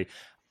everyone today,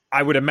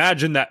 I would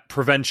imagine that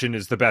prevention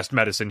is the best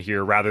medicine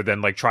here rather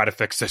than like try to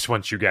fix this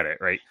once you get it,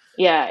 right?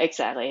 Yeah,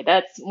 exactly.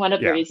 That's one of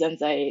the Yeah.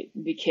 reasons I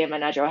became a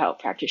natural health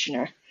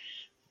practitioner,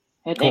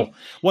 I Cool. think.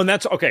 Well, and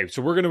that's okay.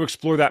 So we're going to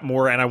explore that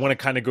more, and I want to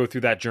kind of go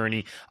through that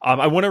journey.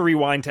 I want to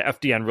rewind to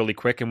FDN really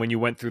quick, and when you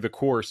went through the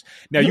course.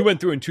 Now, you went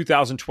through in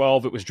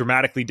 2012. It was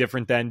dramatically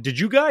different then. Did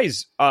you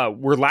guys,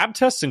 were lab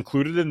tests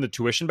included in the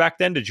tuition back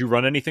then? Did you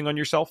run anything on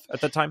yourself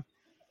at that time?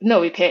 No,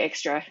 we pay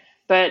extra.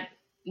 But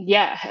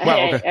yeah,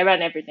 Wow, okay. I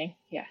run everything.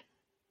 Yeah.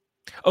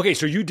 Okay,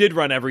 so you did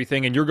run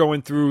everything and you're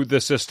going through the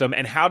system.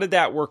 And how did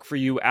that work for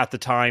you at the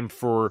time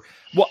how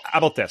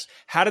about this?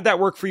 How did that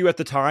work for you at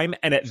the time?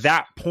 And at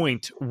that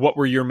point, what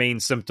were your main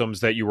symptoms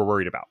that you were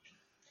worried about?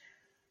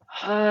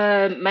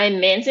 My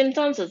main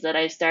symptoms was that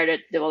I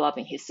started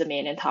developing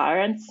histamine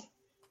intolerance.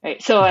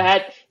 Right. So I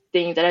had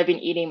things that I've been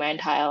eating my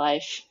entire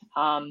life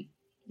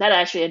that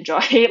I actually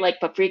enjoy, like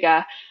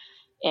paprika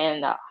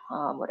and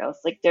what else?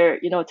 Like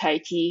Thai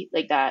tea,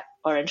 like that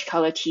orange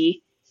color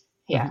tea.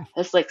 Yeah, Mhm.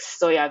 it's like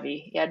so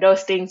yummy. Yeah,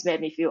 those things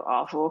made me feel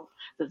awful.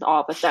 Just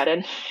all of a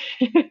sudden,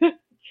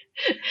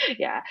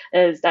 yeah,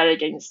 I started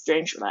getting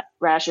strange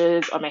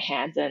rashes on my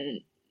hands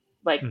and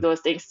like Mm. those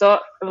things. So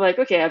I'm like,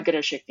 okay, I'm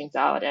gonna check things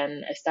out,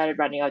 and I started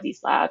running all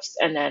these labs,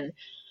 and then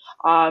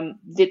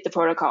did the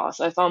protocol.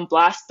 So I found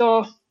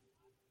blasto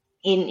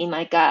in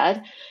my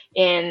gut,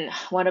 and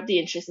one of the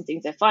interesting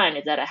things I find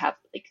is that I have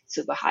like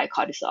super high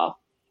cortisol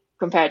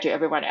compared to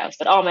everyone else,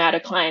 but all my other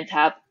clients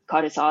have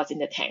cortisols in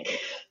the tank.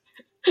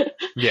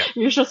 Yeah.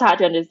 Which was hard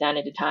to understand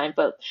at the time,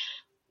 but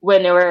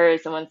whenever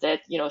someone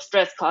said,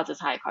 stress causes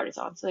high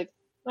cortisol, it's like,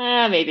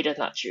 maybe that's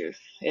not true.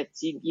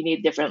 It's you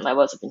need different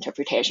levels of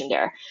interpretation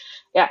there.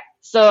 Yeah.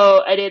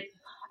 So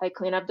I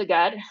cleaned up the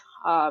gut,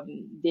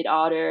 did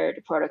all the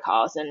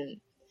protocols,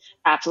 and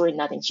absolutely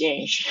nothing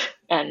changed.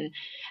 And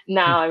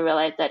now I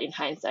realize that in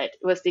hindsight,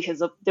 it was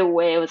because of the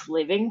way I was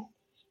living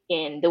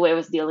and the way I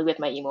was dealing with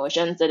my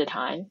emotions at the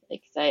time.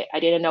 Like I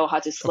didn't know how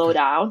to slow Okay.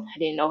 down. I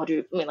didn't know how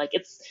to, like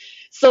it's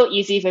so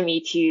easy for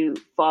me to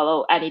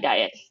follow any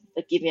diet.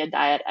 Like give me a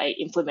diet, I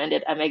implement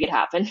it, I make it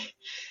happen.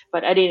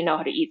 But I didn't know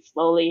how to eat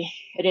slowly.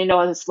 I didn't know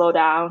how to slow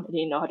down. I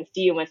didn't know how to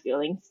feel my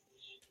feelings.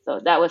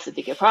 So that was a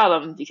bigger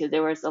problem because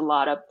there was a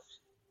lot of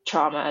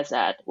traumas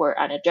that were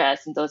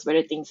unaddressed, and those were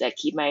the things that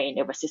keep my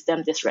nervous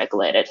system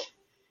dysregulated.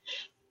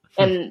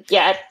 And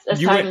yeah, as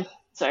You went. time,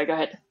 sorry, go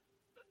ahead.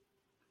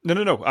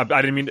 No. I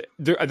didn't mean.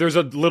 There's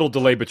a little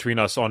delay between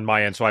us on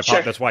my end, so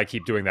Sure. that's why I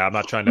keep doing that. I'm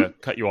not trying to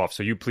cut you off,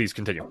 so you please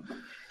continue.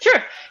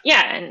 Sure.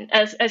 Yeah. And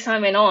as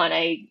time went on,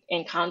 I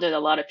encountered a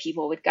lot of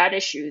people with gut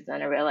issues,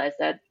 and I realized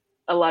that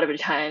a lot of the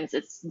times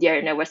it's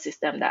their nervous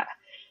system that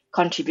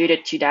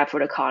contributed to that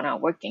protocol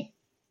not working.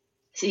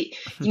 So you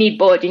need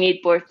both. You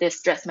need both the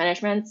stress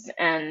management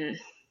and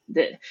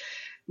the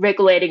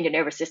regulating the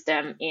nervous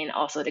system and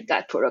also the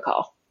gut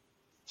protocol.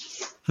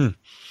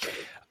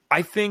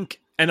 I think,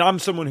 and I'm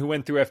someone who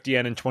went through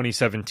FDN in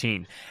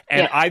 2017,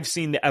 and Yeah. I've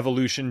seen the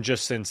evolution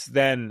just since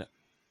then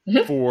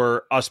Mhm.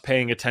 for us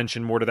paying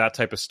attention more to that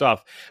type of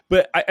stuff.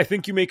 But I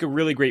think you make a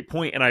really great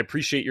point, and I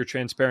appreciate your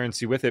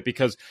transparency with it,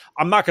 because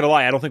I'm not going to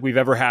lie, I don't think we've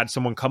ever had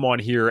someone come on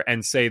here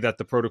and say that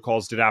the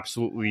protocols did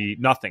absolutely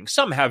nothing.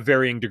 Some have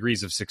varying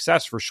degrees of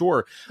success for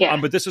sure, Yeah.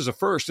 but this is a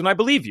first, and I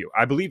believe you.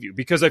 I believe you,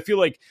 because I feel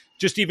like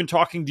just even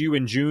talking to you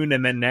in June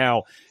and then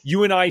now,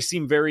 you and I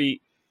seem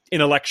very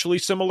intellectually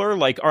similar.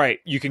 Like, all right,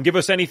 you can give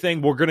us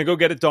anything. We're going to go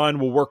get it done.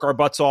 We'll work our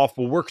butts off.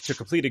 We'll work to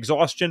complete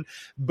exhaustion.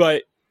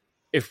 But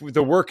if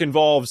the work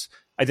involves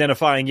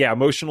identifying,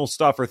 emotional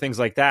stuff or things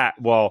like that,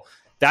 well,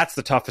 that's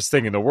the toughest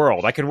thing in the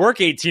world. I can work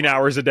 18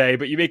 hours a day,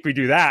 but you make me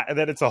do that, and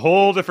then it's a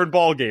whole different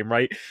ball game,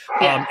 right?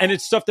 Yeah. And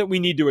it's stuff that we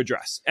need to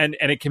address, and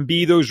it can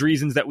be those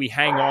reasons that we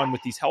hang on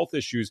with these health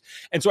issues.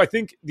 And so I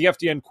think the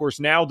FDN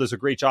course now does a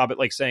great job at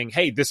like saying,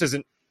 hey, this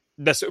isn't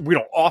this, we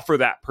don't offer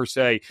that per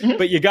se,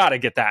 but you got to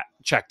get that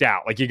checked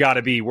out. Like, you got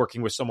to be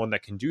working with someone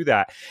that can do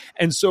that.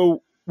 And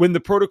so when the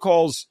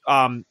protocols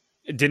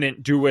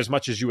didn't do as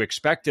much as you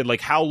expected,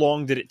 like, how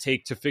long did it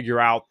take to figure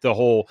out the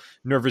whole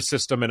nervous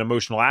system and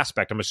emotional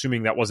aspect? I'm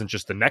assuming that wasn't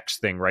just the next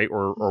thing, right?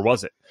 Or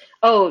was it?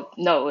 Oh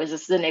no, it was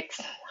just the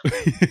next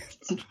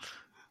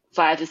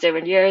 5 to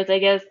 7 years, I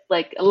guess.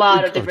 Like, a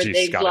lot of different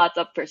things, lots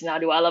of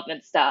personality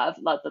development stuff,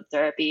 lots of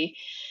therapy.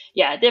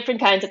 Yeah,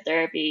 different kinds of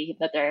therapy,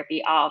 hypnotherapy,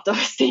 all of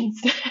those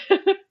things.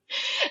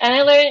 And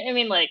I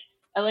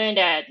learned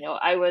that,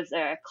 I was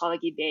a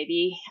colicky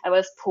baby. I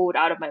was pulled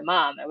out of my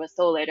mom. I was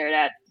told later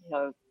that,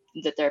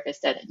 the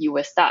therapist said you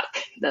were stuck.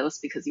 That was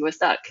because you were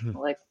stuck. I'm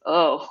like,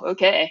 oh,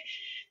 okay.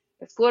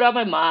 I was pulled out of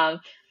my mom.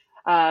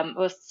 I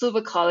was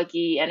super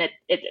colicky, and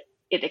it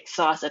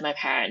exhausted my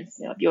parents.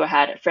 If you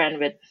had a friend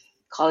with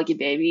colicky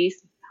babies,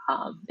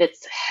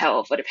 it's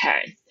hell for the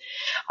parents.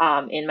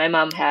 And my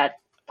mom had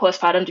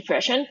postpartum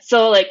depression.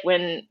 So like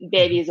when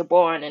babies are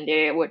born and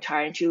they were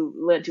trying to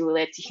learn to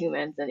relate to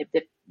humans, and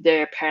if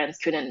their parents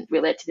couldn't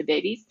relate to the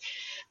babies,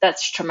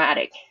 that's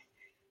traumatic.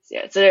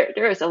 So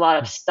there was a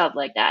lot of stuff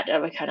like that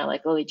were kind of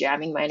like really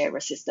jamming my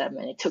nervous system,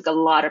 and it took a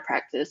lot of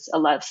practice, a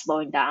lot of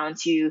slowing down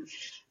to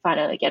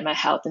finally get my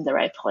health in the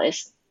right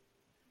place.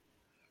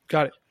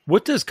 Got it.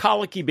 What does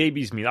colicky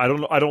babies mean? I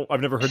don't know.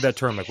 I've never heard that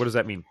term. Like, what does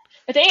that mean?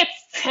 I think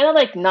it's kind of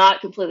like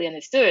not completely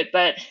understood,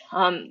 but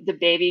the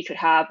baby could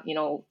have,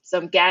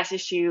 some gas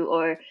issue,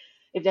 or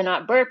if they're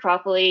not birthed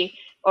properly,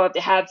 or if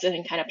they have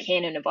certain kind of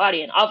pain in the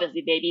body. And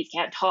obviously babies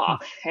can't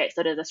talk, right?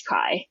 So they just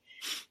cry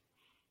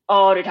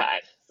all the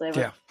time. So I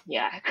was,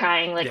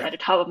 crying at the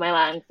top of my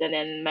lungs. And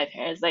then my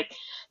parents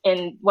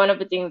and one of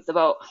the things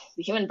about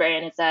the human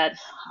brain is that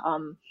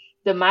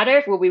the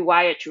mother will be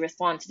wired to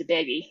respond to the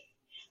baby,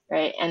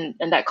 right? And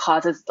that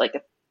causes like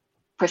a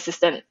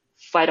persistent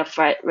fight or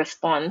flight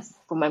response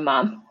for my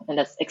mom, and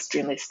that's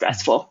extremely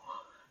stressful.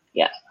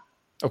 Yeah.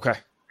 Okay.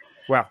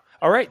 Wow.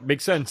 All right.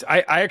 Makes sense.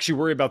 I actually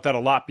worry about that a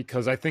lot,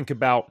 because I think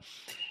about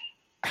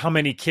how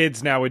many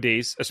kids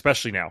nowadays,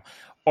 especially now,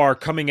 are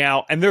coming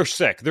out and they're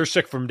sick. They're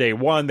sick from day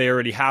one. They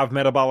already have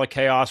metabolic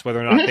chaos,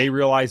 whether or not they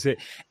realize it.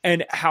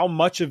 And how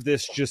much of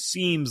this just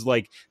seems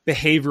like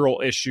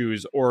behavioral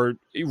issues or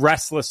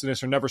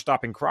restlessness or never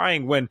stopping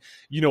crying, when,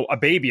 a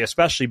baby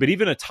especially, but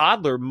even a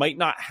toddler might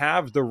not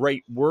have the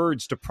right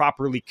words to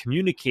properly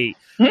communicate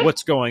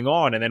what's going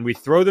on. And then we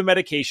throw the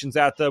medications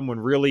at them when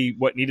really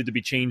what needed to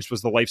be changed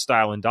was the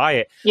lifestyle and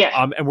diet.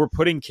 Yeah. And we're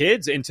putting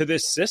kids into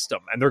this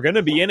system, and they're going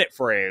to be in it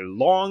for a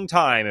long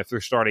time if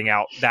they're starting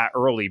out that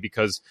early,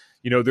 because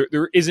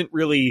there isn't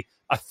really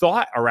a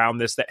thought around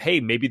this that, hey,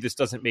 maybe this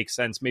doesn't make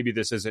sense. Maybe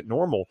this isn't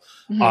normal.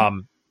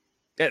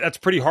 That's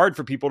pretty hard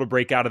for people to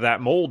break out of that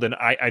mold. And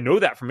I know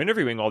that from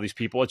interviewing all these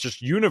people. It's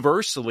just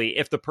universally,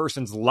 if the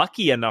person's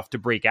lucky enough to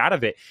break out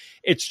of it,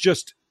 it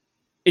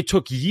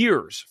took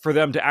years for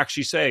them to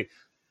actually say,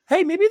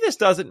 hey, maybe this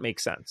doesn't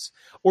make sense.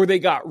 Or they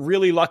got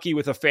really lucky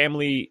with a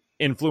family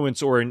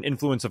influence or an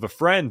influence of a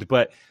friend.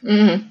 But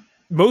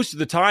most of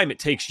the time, it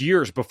takes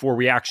years before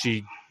we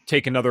actually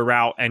take another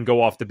route and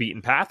go off the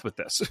beaten path with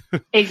this.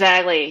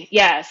 Exactly.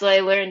 Yeah. So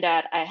I learned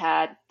that I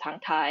had tongue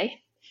tie.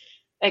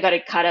 I got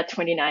it cut at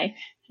 29.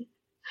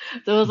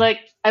 So it was like,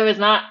 I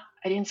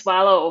didn't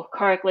swallow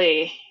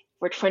correctly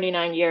for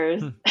 29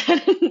 years.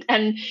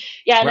 And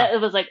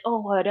it was like,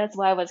 oh, well, that's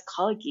why I was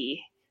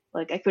colicky.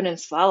 Like, I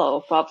couldn't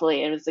swallow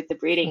properly. It was like the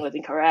breathing was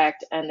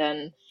incorrect. And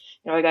then,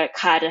 I got a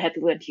cut. I had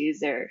to learn to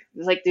use it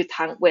was like do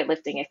tongue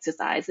weightlifting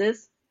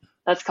exercises.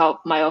 That's called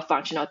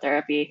myofunctional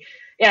therapy.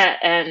 Yeah,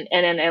 and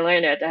then I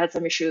learned that I had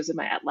some issues with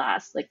my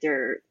atlas, like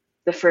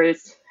the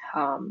first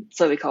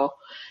cervical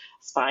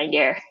spine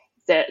there.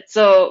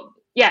 So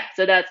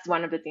that's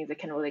one of the things that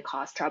can really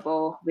cause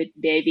trouble with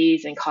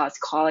babies and cause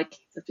colic,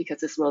 just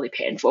because it's really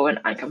painful and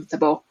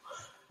uncomfortable.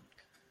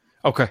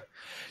 Okay.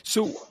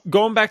 So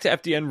going back to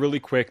FDN really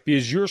quick,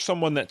 because you're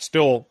someone that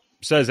still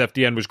says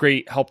FDN was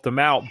great, helped them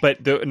out,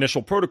 but the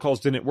initial protocols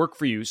didn't work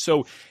for you.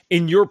 So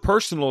in your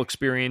personal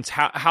experience,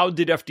 how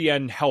did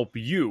FDN help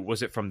you?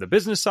 Was it from the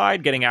business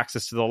side, getting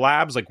access to the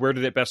labs? Like, where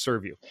did it best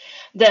serve you?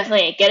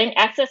 Definitely getting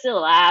access to the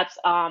labs,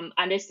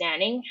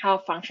 understanding how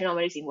functional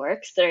medicine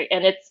works.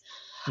 And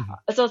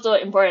it's also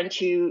important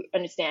to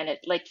understand it,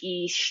 like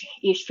each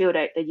field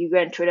that you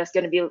go into, there's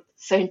going to be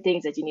certain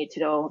things that you need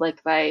to know. Like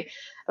I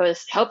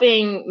was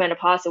helping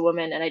menopausal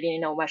women, and I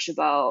didn't know much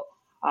about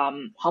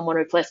hormone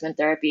replacement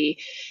therapy.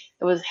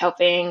 It was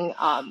helping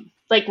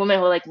like women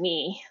who were like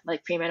me,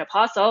 like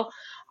premenopausal,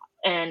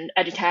 and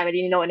at the time I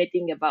didn't know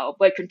anything about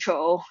birth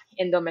control,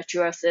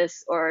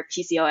 endometriosis, or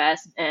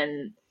PCOS,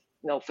 and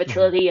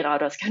fertility and all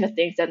those kind of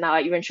things that now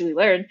I eventually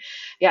learned.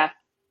 Yeah.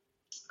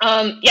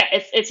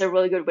 It's a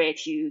really good way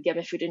to get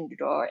my foot in the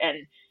door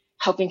and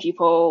helping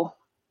people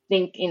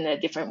think in a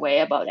different way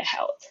about their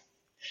health.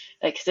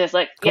 Like, so it's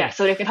like, Cool.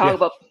 so they can talk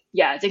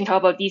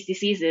about these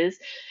diseases,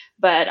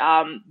 but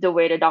the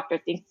way the doctor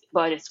thinks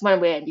about it is one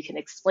way, and you can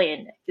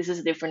explain this is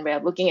a different way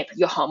of looking at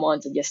your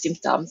hormones and your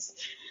symptoms,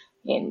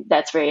 and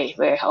that's very,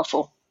 very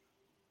helpful.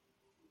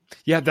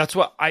 Yeah, that's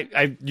what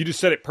you just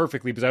said it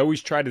perfectly, because I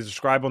always try to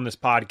describe on this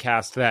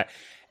podcast that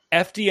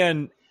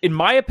FDN, in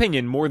my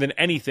opinion, more than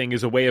anything,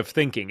 is a way of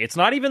thinking. It's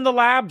not even the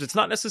labs. It's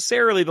not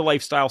necessarily the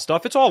lifestyle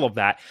stuff. It's all of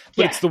that.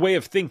 But it's the way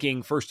of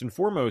thinking, first and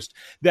foremost,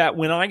 that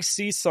when I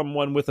see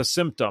someone with a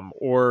symptom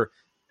or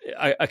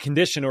a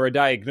condition or a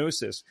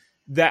diagnosis,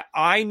 that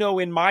I know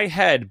in my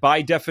head,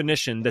 by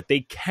definition, that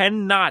they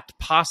cannot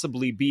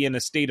possibly be in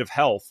a state of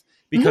health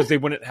because they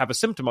wouldn't have a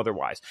symptom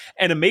otherwise.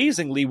 And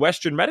amazingly,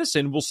 Western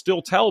medicine will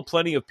still tell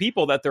plenty of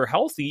people that they're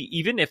healthy,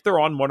 even if they're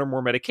on one or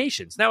more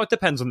medications. Now, it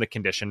depends on the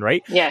condition,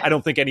 right? Yeah. I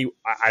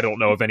don't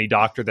know of any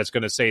doctor that's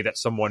going to say that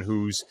someone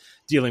who's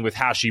dealing with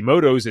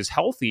Hashimoto's is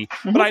healthy,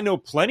 but I know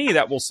plenty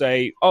that will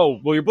say, oh,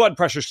 well, your blood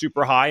pressure's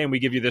super high and we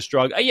give you this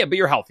drug. Yeah, but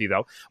you're healthy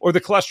though. Or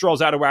the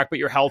cholesterol's out of whack, but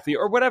you're healthy,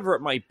 or whatever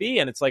it might be.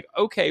 And it's like,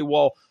 okay,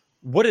 well,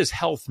 what does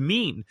health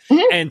mean?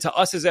 And to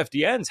us as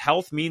FDNs,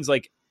 health means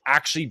like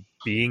actually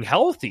being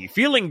healthy,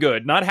 feeling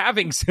good, not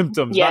having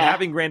symptoms, not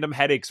having random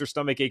headaches or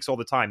stomach aches all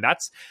the time.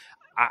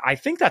 I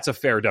think that's a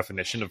fair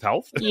definition of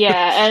health.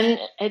 Yeah. And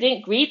I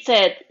think Reed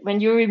said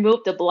when you remove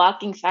the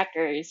blocking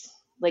factors,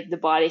 like the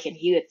body can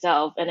heal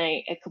itself. And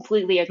I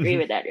completely agree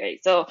with that,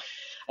 right? So,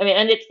 I mean,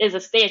 and it is a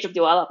stage of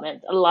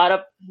development. A lot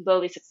of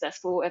really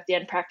successful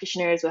FDN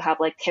practitioners will have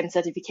like 10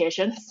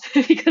 certifications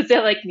because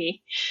they're like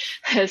me.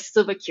 I'm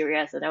super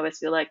curious, and I always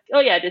feel like, oh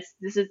yeah, this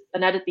is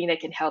another thing that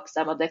can help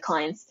some of their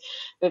clients.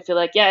 I feel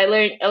like, I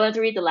learned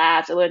to read the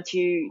labs, I learned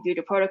to do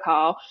the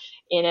protocol,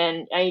 and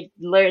then I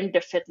learned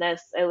the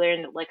fitness. I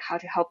learned like how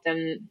to help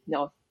them,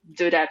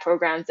 do that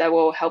programs that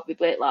will help with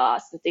weight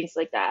loss and things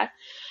like that.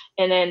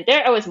 And then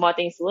there are always more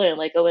things to learn,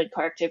 like I learned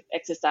corrective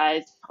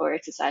exercise or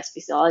exercise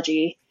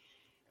physiology,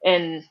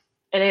 and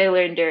I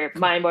learned their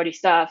mind body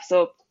stuff.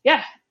 So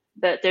yeah,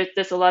 but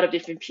there's a lot of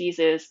different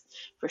pieces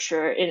for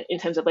sure in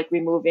terms of like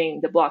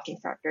removing the blocking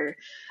factor.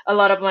 A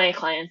lot of my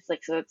clients,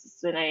 like, so it's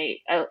when I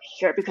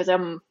hear it, because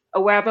I'm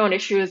aware of my own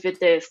issues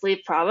with the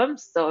sleep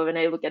problems. So when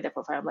I look at the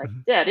profile, I'm like,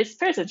 yeah, this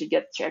person should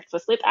get checked for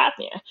sleep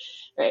apnea,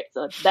 right?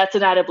 So that's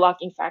another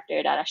blocking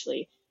factor that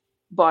actually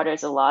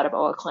bothers a lot of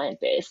our client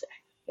base.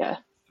 Yeah.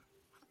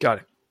 Got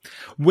it.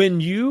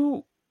 When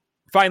you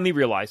finally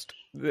realized,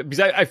 because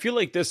I feel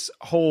like this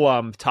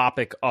whole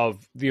topic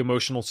of the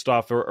emotional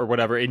stuff or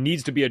whatever, it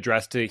needs to be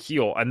addressed to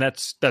heal. And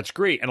that's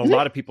great. And a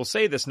lot of people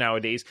say this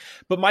nowadays.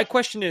 But my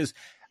question is,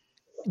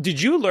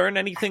 did you learn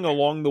anything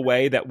along the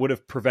way that would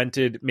have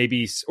prevented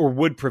or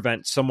would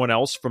prevent someone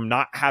else from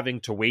not having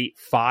to wait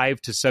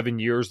 5 to 7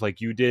 years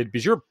like you did?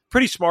 Because you're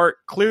pretty smart,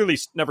 clearly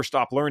never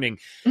stop learning.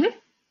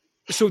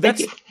 So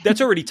that's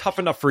already tough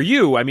enough for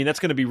you. I mean, that's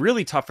going to be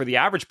really tough for the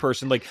average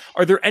person. Like,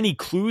 are there any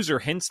clues or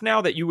hints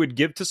now that you would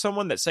give to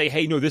someone that say,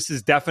 hey, no, this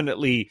is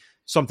definitely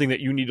something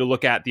that you need to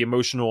look at, the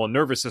emotional and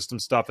nervous system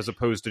stuff, as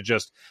opposed to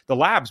just the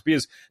labs?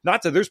 Because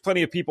there's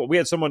plenty of people. We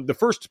had the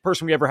first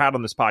person we ever had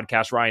on this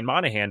podcast, Ryan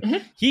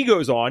Monahan, he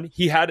goes on,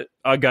 he had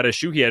a gut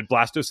issue. He had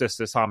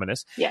blastocystis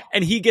hominis,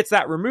 and he gets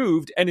that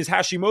removed and his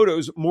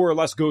Hashimoto's more or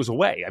less goes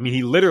away. I mean,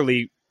 he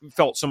literally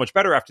felt so much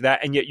better after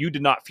that, and yet you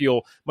did not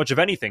feel much of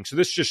anything. So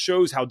this just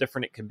shows how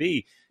different it can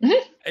be.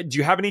 Do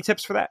you have any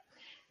tips for that?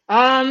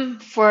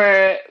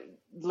 For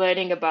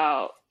learning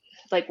about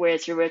like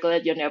ways to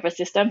regulate your nervous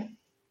system?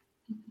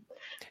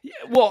 Yeah,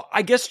 well,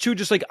 I guess too,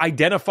 just like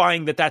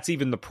identifying that that's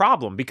even the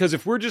problem. Because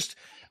if we're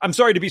I'm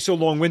sorry to be so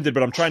long-winded,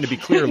 but I'm trying to be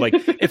clear. Like,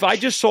 if I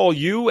just saw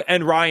you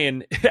and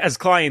Ryan as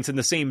clients in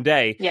the same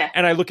day,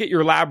 and I look at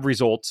your lab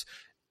results,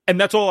 and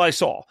that's all I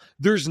saw,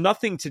 there's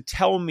nothing to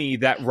tell me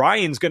that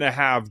Ryan's going to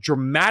have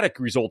dramatic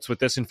results with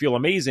this and feel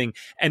amazing,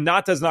 and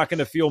Nattha's not going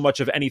to feel much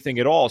of anything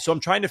at all. So I'm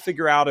trying to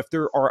figure out if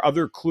there are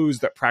other clues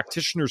that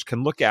practitioners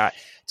can look at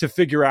to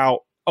figure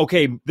out,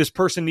 okay, this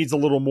person needs a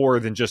little more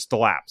than just the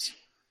labs.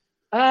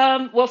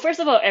 Well, first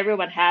of all,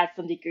 everyone has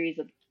some degrees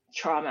of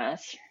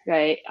traumas,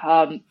 right?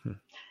 There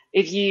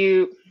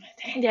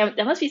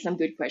must be some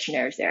good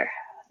questionnaires there.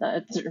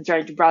 I'm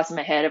trying to browse in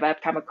my head if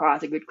I've come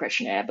across a good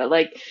questionnaire. But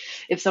like,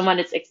 if someone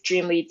is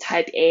extremely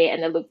type A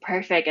and they look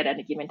perfect at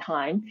any given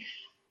time,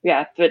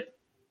 but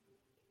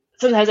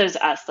sometimes I just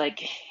ask,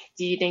 like,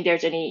 do you think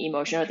there's any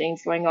emotional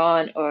things going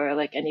on or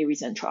like any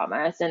recent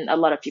traumas? And a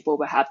lot of people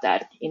will have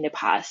that in the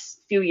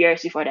past few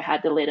years before they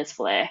had the latest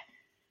flare.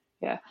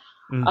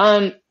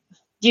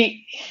 Do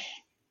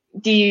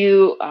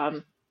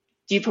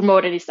you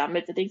promote any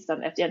summits? I think some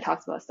FDN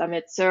talks about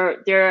summits. So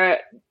there are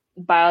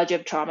biology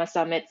of trauma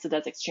summits, so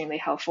that's extremely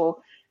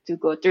helpful to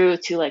go through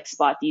to like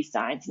spot these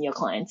signs in your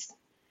clients.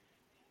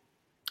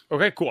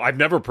 Okay, cool. I've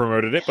never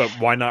promoted it, but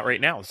why not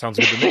right now? It sounds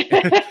good to me.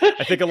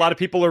 I think a lot of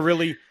people are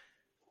really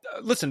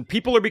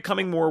people are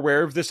becoming more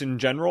aware of this in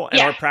general, and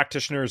our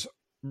practitioners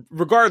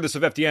regardless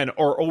of FDN,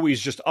 are always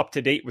just up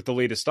to date with the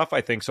latest stuff,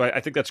 I think. So I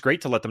think that's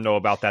great to let them know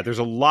about that. There's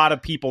a lot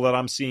of people that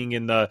I'm seeing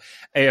in the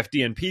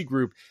AFDNP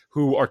group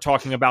who are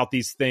talking about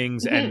these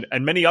things and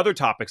many other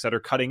topics that are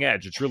cutting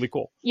edge. It's really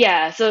cool.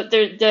 Yeah, so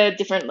there are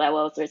different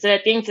levels. So there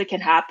are things that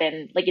can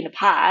happen like in the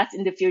past,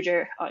 in the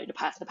future, or in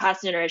the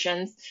past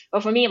generations.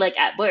 But for me, like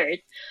at birth,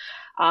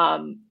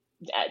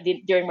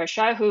 during my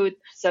childhood,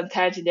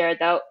 sometimes in their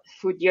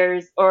adulthood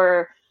years,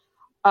 or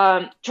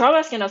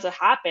traumas can also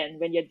happen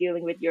when you're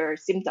dealing with your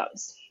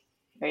symptoms,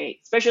 right?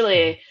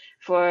 Especially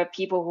for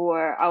people who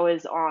are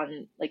always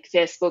on like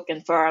Facebook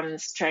and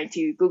forums trying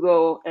to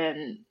Google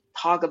and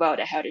talk about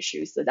the health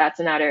issues. So that's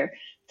another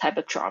type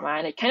of trauma,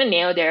 and it kind of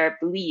nail their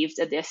beliefs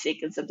that they're sick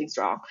and something's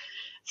wrong.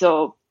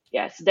 So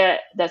yes,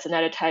 that's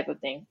another type of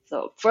thing.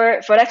 So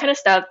for that kind of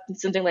stuff,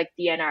 something like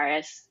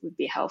DNRS would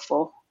be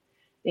helpful.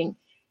 I think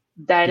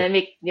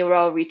dynamic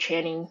neural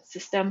retraining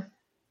system.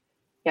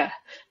 Yeah,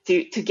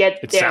 to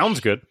get it sounds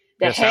good.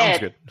 The head, sounds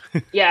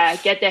good. Yeah,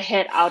 get the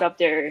head out of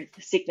their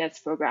sickness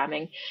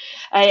programming.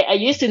 I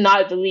used to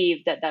not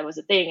believe that was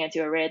a thing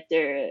until I read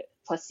their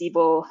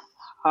placebo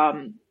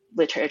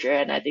literature,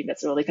 and I think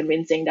that's really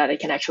convincing that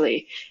it can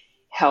actually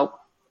help.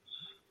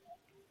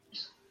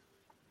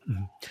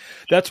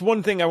 That's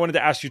one thing I wanted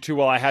to ask you too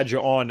while I had you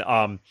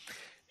on.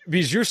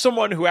 Because you're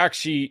someone who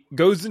actually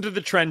goes into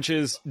the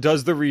trenches,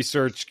 does the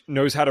research,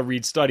 knows how to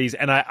read studies,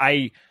 and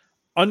I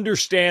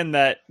understand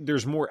that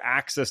there's more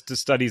access to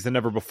studies than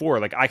ever before.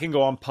 Like I can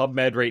go on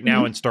PubMed right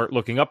now and start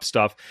looking up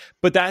stuff,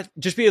 but that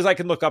just because I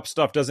can look up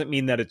stuff doesn't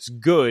mean that it's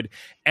good.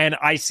 And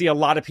I see a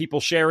lot of people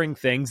sharing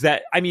things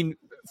that, I mean,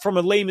 from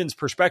a layman's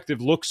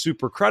perspective, looks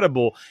super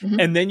credible.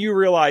 And then you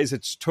realize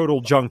it's total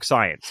junk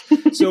science.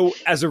 So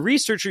as a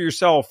researcher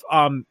yourself,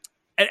 and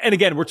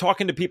again, we're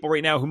talking to people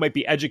right now who might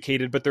be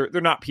educated, but they're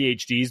not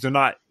PhDs. They're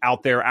not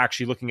out there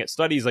actually looking at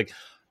studies. Like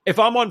if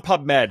I'm on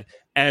PubMed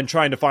and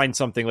trying to find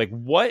something, like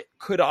what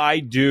could I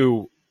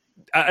do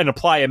and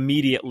apply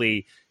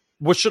immediately?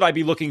 What should I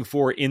be looking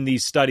for in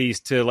these studies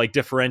to like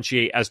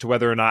differentiate as to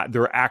whether or not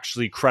they're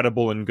actually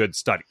credible and good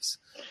studies?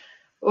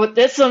 Well,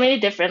 there's so many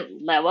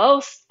different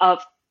levels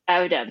of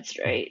evidence,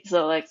 right?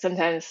 So like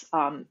sometimes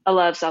a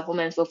lot of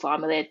supplements will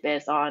formulate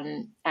based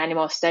on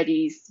animal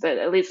studies, but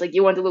at least like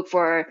you want to look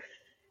for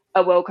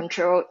a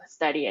well-controlled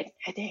study.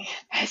 I think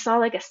I saw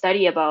like a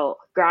study about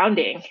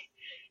grounding.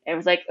 It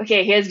was like,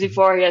 okay, here's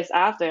before, here's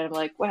after. And I'm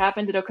like, what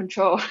happened to the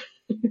control?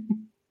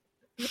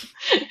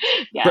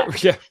 Yeah.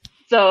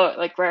 So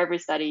like for every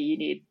study, you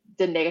need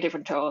the negative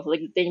control, like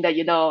the thing that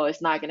you know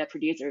is not going to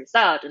produce a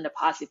result, and the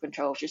positive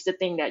control, which is the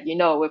thing that you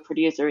know will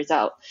produce a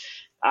result,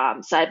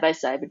 side by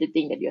side with the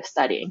thing that you're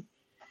studying.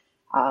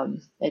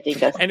 I think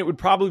that's... And it would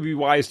probably be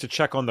wise to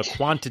check on the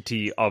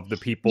quantity of the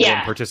people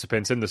and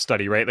participants in the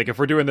study, right? Like if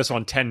we're doing this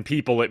on 10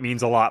 people, it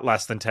means a lot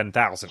less than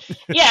 10,000.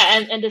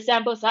 Yeah, and the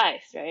sample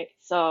size, right?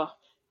 So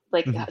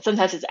like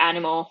sometimes it's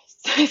animals,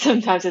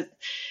 sometimes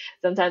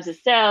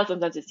it's cells,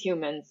 sometimes it's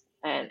humans.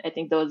 And I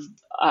think those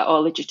are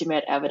all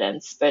legitimate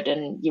evidence, but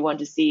then you want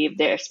to see if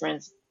their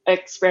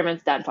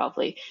experiments done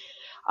properly.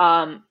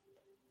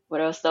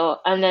 What else though?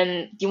 And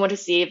then you want to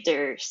see if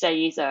their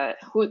studies are,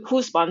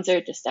 who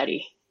sponsored the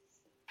study.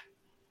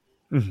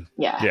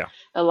 Yeah.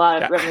 A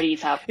lot of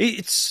remedies have.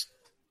 It's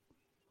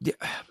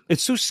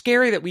so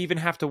scary that we even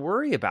have to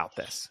worry about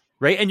this,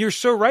 right? And you're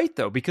so right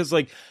though, because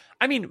like,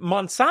 I mean,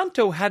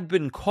 Monsanto had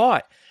been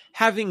caught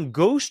having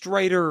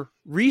ghostwriter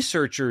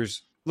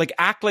researchers like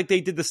act like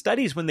they did the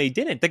studies when they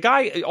didn't. The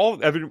guy,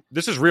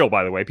 this is real,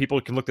 by the way.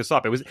 People can look this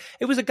up. It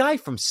was a guy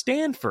from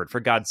Stanford, for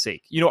God's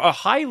sake. You know, a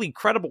highly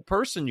credible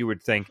person, you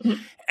would think.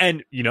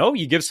 And, you know,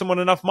 you give someone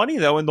enough money,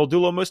 though, and they'll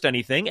do almost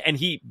anything. And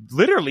he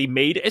literally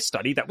made a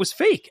study that was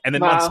fake. And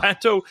then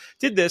Monsanto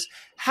did this.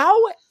 How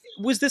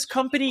was this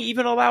company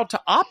even allowed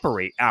to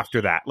operate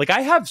after that? Like, I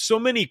have so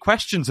many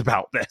questions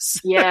about this.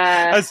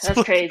 Yeah,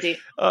 that's crazy.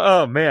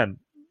 Oh, man.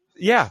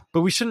 Yeah, but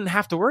we shouldn't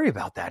have to worry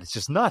about that. It's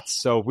just nuts.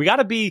 So we got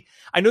to be,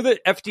 I know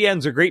that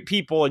FDNs are great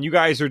people and you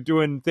guys are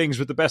doing things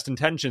with the best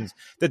intentions.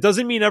 That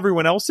doesn't mean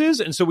everyone else is.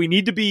 And so we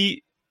need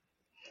to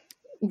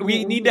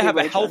have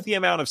a healthy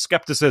amount of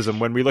skepticism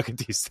when we look at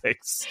these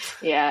things.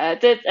 Yeah,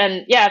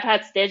 I've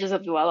had stages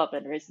of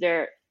development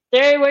where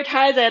there were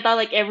times that I thought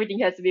like everything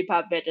has to be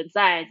PubMed and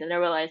science, and I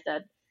realized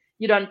that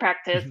you don't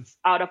practice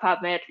out of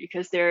PubMed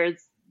because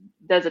there's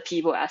a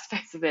people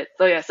aspect of it.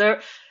 So yeah, so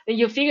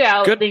you figure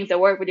out things that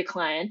work with your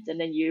clients, and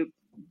then you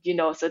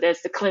know, so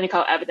there's the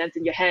clinical evidence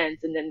in your hands,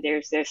 and then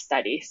there's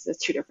studies. There's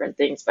two different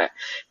things, but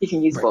you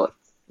can use both.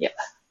 Yeah.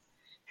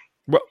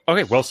 Well,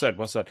 okay, well said.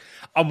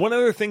 One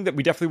other thing that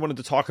we definitely wanted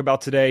to talk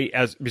about today,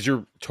 because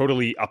you're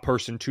totally a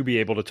person to be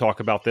able to talk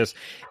about this,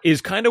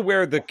 is kind of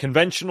where the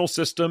conventional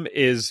system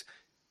is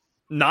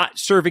not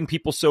serving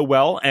people so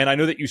well. And I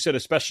know that you said,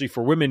 especially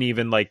for women,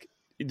 even like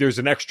there's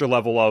an extra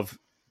level of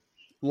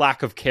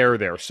lack of care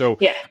there. So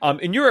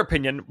in your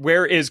opinion,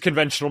 where is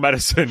conventional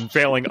medicine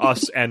failing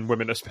us and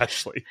women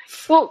especially?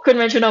 Well,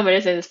 conventional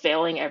medicine is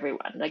failing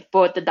everyone, like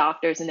both the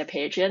doctors and the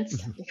patients,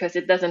 because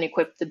it doesn't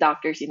equip the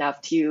doctors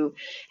enough to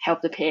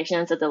help the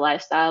patients at the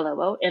lifestyle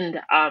level. And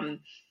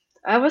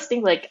I was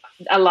thinking like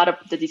a lot of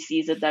the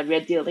diseases that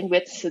we're dealing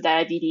with, so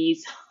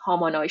diabetes,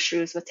 hormonal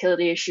issues,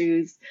 fertility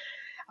issues,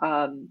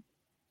 um,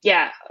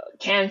 yeah,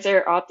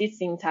 cancer, all these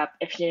things have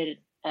the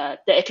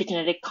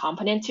epigenetic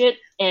component to it.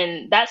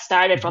 And that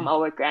started from Mhm.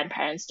 our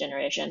grandparents'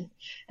 generation.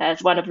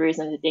 That's one of the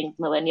reasons I think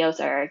millennials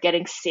are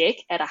getting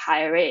sick at a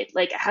higher rate.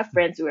 Like I have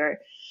friends who are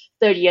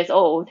 30 years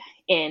old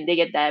and they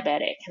get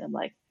diabetic. And I'm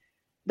like,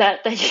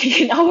 that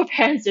in our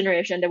parents'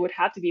 generation, they would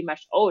have to be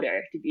much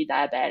older to be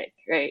diabetic,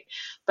 right?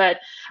 But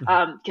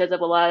Mhm. because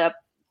of a lot of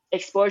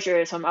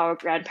exposures from our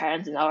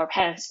grandparents and our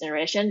parents'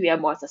 generation, we are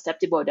more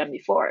susceptible than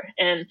before.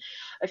 And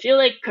I feel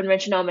like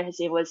conventional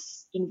medicine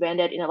was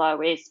invented in a lot of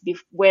ways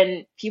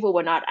when people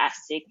were not as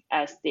sick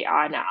as they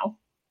are now.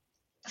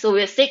 So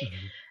we're sick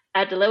Mhm.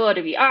 at the level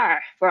that we are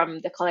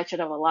from the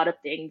collection of a lot of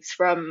things,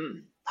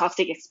 from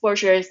toxic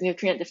exposures,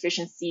 nutrient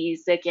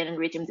deficiencies, circadian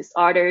rhythm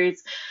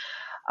disorders,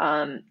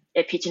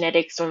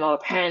 epigenetics from our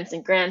parents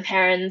and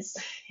grandparents,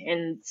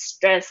 and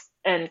stress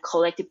and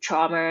collective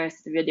traumas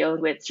that we're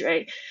dealing with,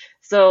 right?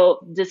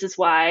 So this is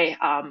why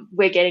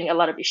we're getting a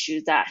lot of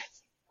issues that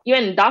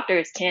even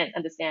doctors can't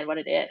understand what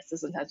it is. So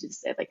sometimes you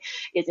just say like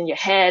it's in your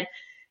head.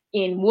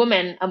 In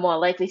women are more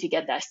likely to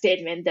get that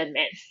statement than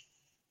men.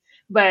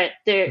 But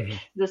Mhm.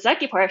 the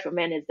sucky part for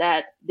men is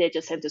that they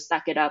just tend to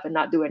suck it up and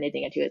not do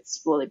anything until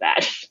it's really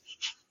bad.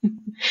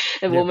 And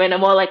Yeah. women are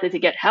more likely to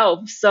get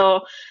help.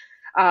 So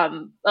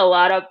a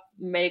lot of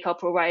medical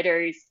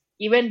providers,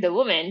 even the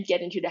women,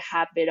 get into the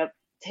habit of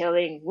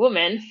telling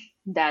women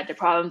that the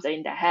problems are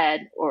in the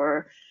head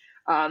or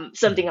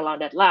something Mhm. along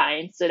that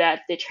line, so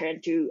that they turn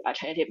to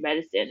alternative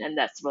medicine, and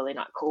that's really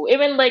not cool.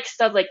 Even like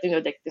stuff like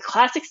the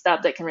classic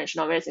stuff that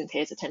conventional medicine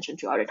pays attention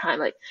to all the time,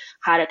 like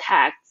heart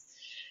attacks.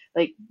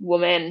 Like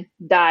women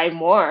die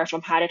more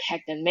from heart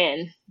attack than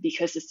men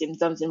because the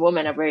symptoms in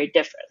women are very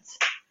different.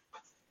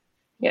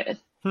 Yeah.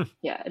 Hmm.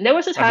 Yeah, and there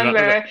was a I mean, time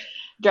that, where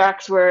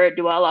drugs were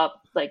developed,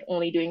 like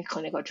only doing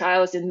clinical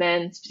trials in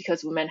men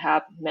because women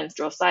have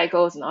menstrual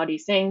cycles and all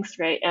these things,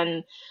 right?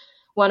 And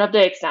one of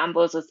the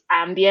examples was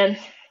Ambien.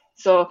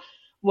 So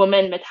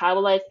women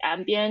metabolize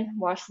Ambien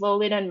more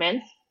slowly than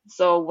men.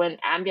 So when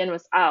Ambien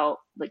was out,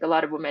 like a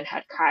lot of women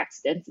had car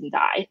accidents and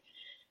died.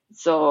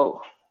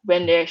 So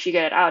when they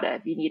figured it out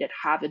that we needed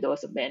half the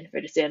dose of men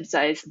for the same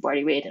size,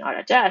 body weight, and all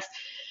that jazz,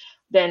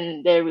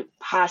 then they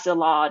passed a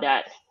law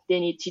that they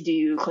need to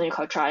do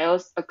clinical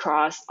trials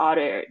across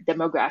other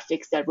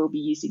demographics that will be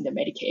using the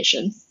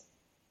medications.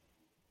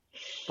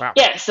 wow.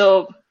 Yeah,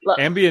 so look,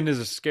 Ambien is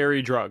a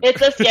scary drug.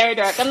 it's a scary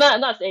drug. I'm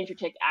not saying to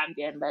take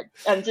Ambien, but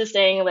I'm just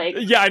saying like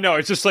Yeah, I know.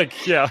 It's just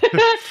like, yeah.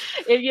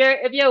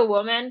 if you're a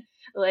woman,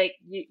 like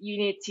you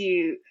need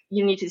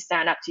to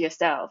stand up to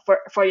yourself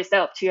for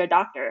yourself to your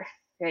doctor,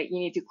 right? You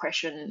need to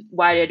question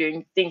why they're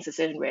doing things a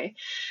certain way.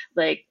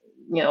 Like,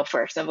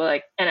 for example,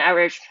 like an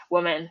average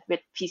woman with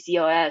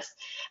PCOS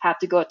have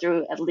to go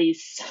through at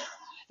least, if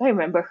I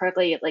remember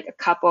correctly, like a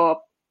couple of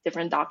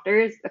different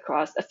doctors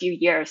across a few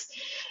years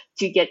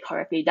to get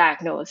correctly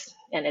diagnosed,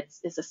 and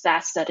it's a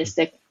sad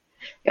statistic.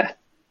 Yeah.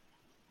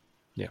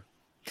 Yeah.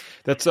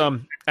 That's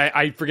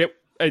I forget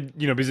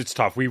because it's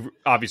tough. We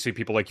obviously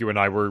people like you and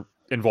I were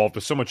involved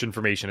with so much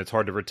information, it's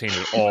hard to retain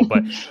it all.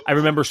 But I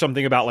remember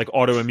something about like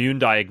autoimmune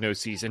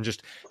diagnoses and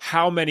just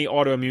how many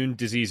autoimmune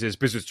diseases,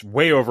 because it's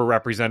way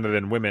overrepresented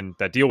in women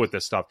that deal with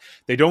this stuff.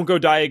 They don't go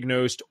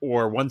diagnosed,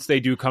 or once they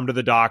do come to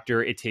the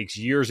doctor, it takes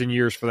years and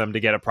years for them to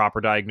get a proper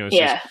diagnosis.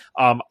 Yeah.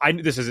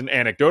 This is an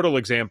anecdotal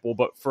example,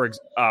 but for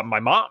my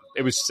mom,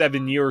 it was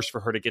 7 years for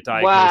her to get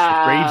diagnosed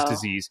with Graves' Wow.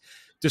 disease,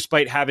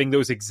 despite having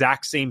those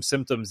exact same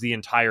symptoms the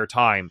entire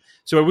time.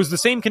 So it was the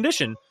same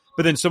condition,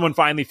 but then someone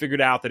finally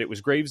figured out that it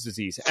was Graves'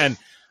 disease. And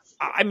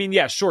I mean,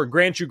 yeah, sure,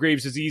 grant you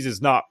Graves' disease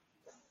is not,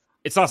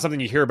 it's not something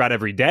you hear about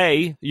every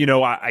day.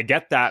 I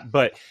get that,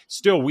 but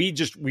still, we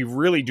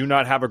really do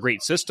not have a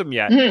great system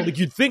yet. Mhm. Like,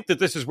 you'd think that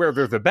this is where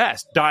they're the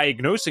best,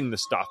 diagnosing the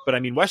stuff. But I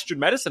mean, Western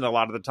medicine, a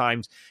lot of the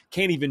times,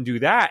 can't even do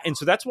that. And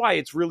so that's why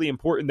it's really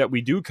important that we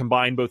do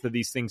combine both of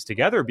these things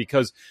together,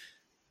 because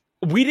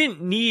we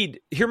didn't need,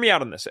 hear me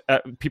out on this,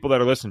 people that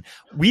are listening,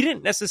 we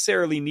didn't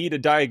necessarily need a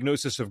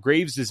diagnosis of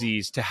Graves'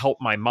 disease to help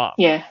my mom.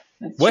 Yeah,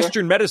 that's true.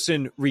 Western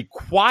medicine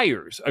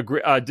requires a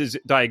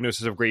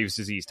diagnosis of Graves'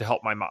 disease to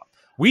help my mom.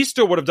 We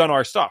still would have done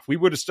our stuff. We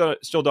would have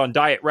still done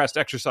diet, rest,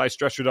 exercise,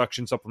 stress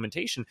reduction,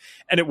 supplementation,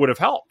 and it would have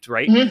helped,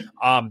 right?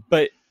 Mm-hmm.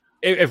 But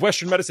if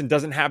Western medicine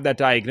doesn't have that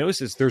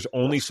diagnosis, there's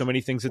only so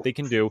many things that they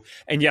can do.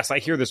 And yes, I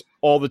hear this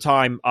all the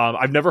time.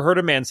 I've never heard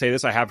a man say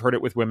this. I have heard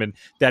it with women,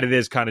 that it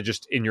is kind of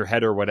just in your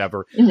head or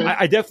whatever. Mm-hmm.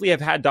 I definitely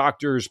have had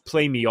doctors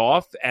play me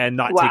off and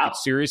not take it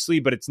seriously,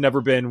 but it's never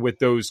been with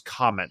those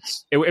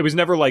comments. It was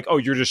never like, oh,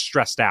 you're just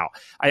stressed out.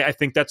 I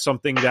think that's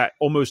something that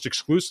almost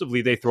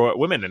exclusively they throw at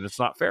women, and it's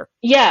not fair.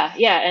 Yeah,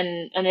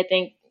 and I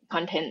think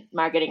content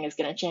marketing is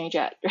going to change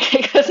that, right?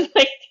 Because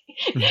like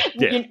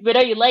Yeah.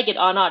 Whether you like it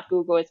or not,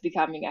 Google is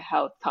becoming a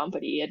health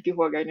company, and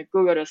people are going to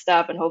Google the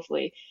stuff, and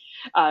hopefully,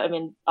 I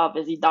mean,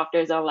 obviously,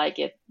 doctors don't like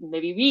it.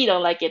 Maybe we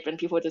don't like it when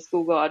people just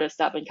Google other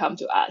stuff and come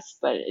to us.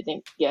 But I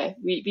think, yeah,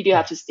 we do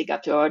have to stick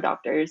up to our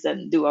doctors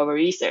and do our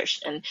research,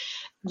 and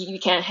we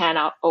can't hand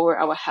out over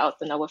our health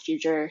and our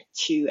future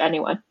to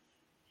anyone.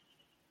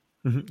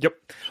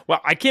 Yep. Well,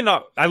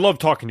 I love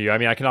talking to you. I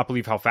mean, I cannot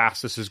believe how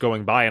fast this is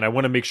going by, and I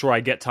want to make sure I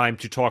get time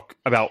to talk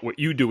about what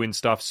you do and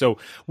stuff. So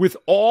with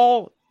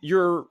all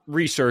your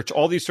research,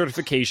 all these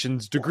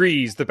certifications,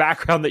 degrees, the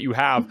background that you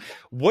have,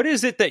 what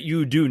is it that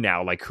you do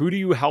now? Like, who do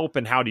you help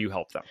and how do you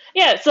help them?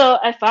 Yeah, so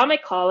I found my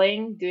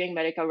calling doing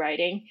medical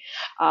writing.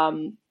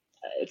 I'm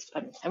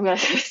going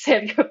to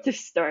save you up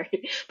this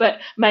story, but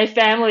my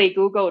family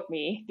Googled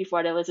me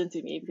before they listened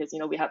to me because,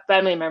 we have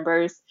family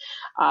members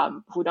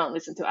who don't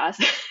listen to us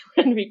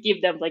when we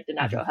give them like the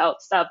natural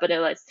health stuff, but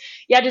they're like,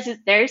 yeah,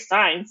 there's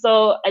science.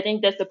 So I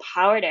think there's the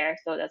power there.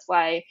 So that's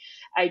why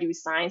I do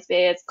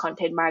science-based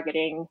content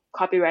marketing,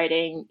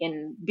 copywriting,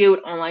 and build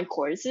online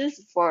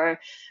courses for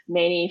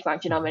many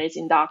functional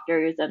medicine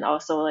doctors and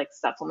also like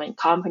supplement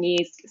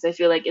companies, because I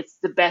feel like it's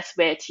the best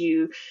way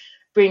to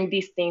bring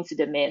these things to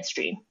the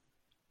mainstream.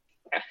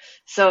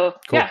 So,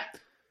 cool. Yeah.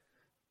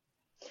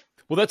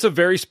 Well, that's a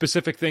very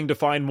specific thing to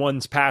find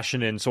one's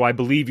passion in. So I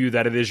believe you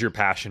that it is your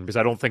passion, because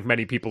I don't think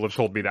many people have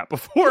told me that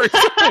before. So,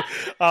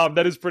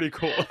 that is pretty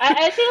cool.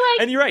 I feel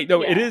like, and you're right.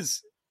 No, yeah. It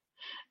is.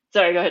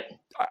 Sorry, go ahead.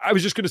 I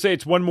was just going to say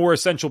it's one more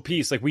essential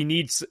piece. Like we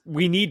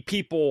need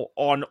people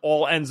on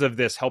all ends of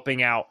this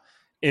helping out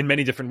in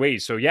many different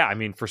ways. So yeah, I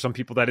mean, for some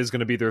people that is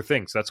going to be their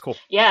thing. So that's cool.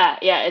 Yeah.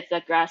 It's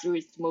a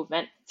grassroots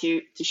movement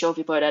to show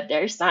people that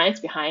there's science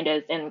behind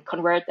it and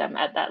convert them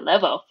at that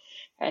level.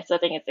 Right? So I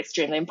think it's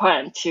extremely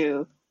important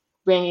to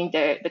bringing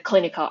the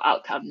clinical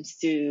outcomes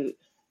to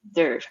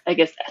to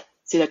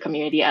the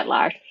community at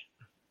large.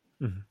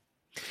 Mm-hmm.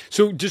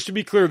 So just to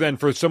be clear then,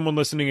 for someone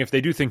listening, if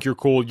they do think you're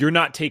cool, you're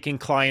not taking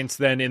clients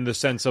then in the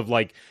sense of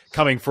like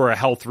coming for a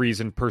health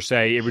reason per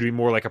se. It would be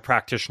more like a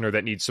practitioner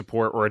that needs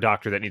support or a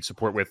doctor that needs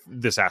support with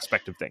this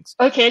aspect of things.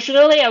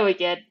 Occasionally I would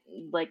get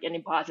like an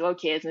impossible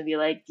case and be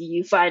like, do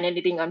you find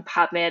anything on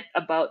PubMed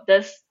about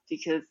this?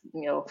 Because,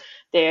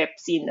 they have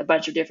seen a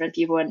bunch of different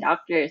people and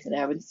doctors and they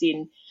haven't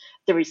seen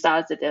the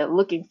results that they're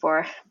looking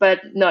for.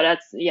 But no,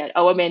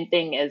 our main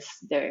thing is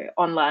the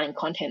online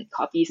content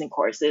copies and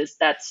courses.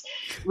 That's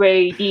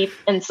very deep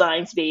and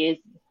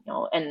science-based,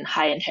 and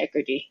high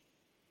integrity.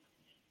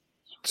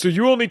 So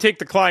you only take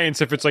the clients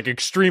if it's like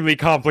extremely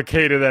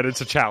complicated that it's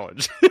a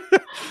challenge.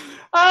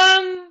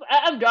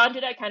 I'm drawn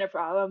to that kind of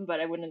problem, but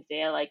I wouldn't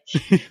say I like.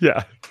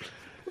 Yeah.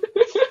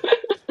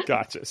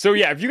 Gotcha. So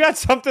yeah, if you got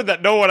something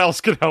that no one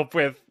else can help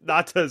with,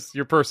 Nattha's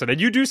your person, and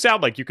you do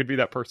sound like you could be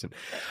that person.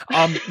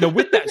 Now,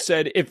 with that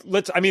said,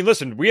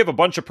 listen, we have a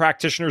bunch of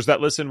practitioners that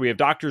listen, we have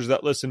doctors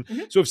that listen.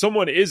 Mm-hmm. So if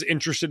someone is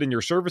interested in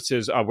your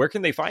services, where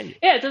can they find you?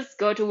 Yeah, just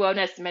go to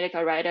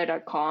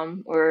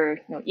wellnessmedicalwriter.com or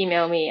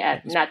email me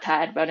at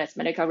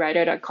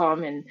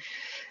nattha@wellnessmedicalwriter.com, and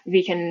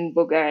we can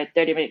book a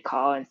 30-minute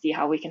call and see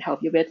how we can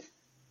help you with.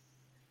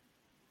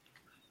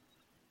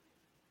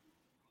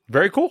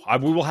 Very cool.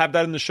 We will have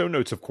that in the show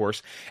notes, of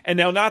course. And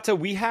now, Nattha,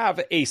 we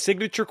have a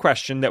signature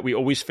question that we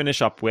always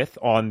finish up with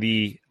on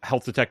the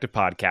Health Detective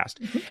podcast.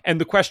 Mm-hmm. And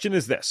the question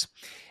is this.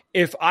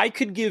 If I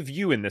could give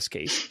you, in this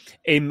case,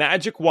 a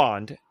magic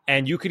wand,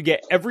 and you could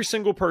get every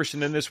single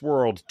person in this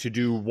world to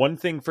do one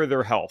thing for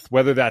their health,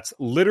 whether that's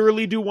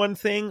literally do one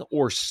thing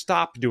or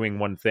stop doing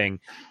one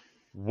thing,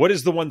 what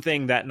is the one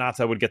thing that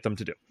Nattha would get them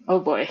to do? Oh,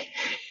 boy.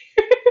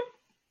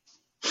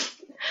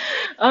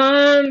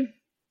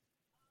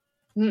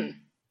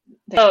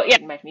 So yeah,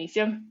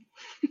 magnesium.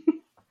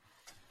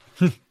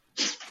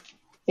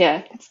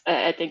 Yeah,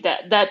 I think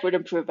that would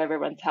improve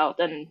everyone's health.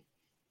 And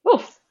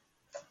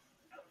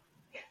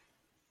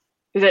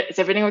is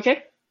everything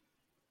okay?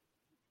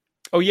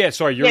 Oh yeah,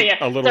 sorry, you're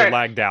a little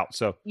lagged out.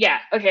 So yeah,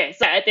 okay.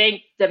 So I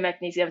think the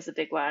magnesium is a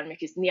big one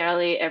because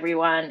nearly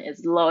everyone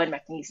is low in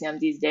magnesium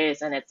these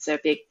days, and it's a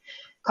big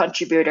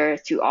contributor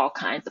to all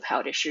kinds of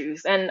health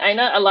issues. And I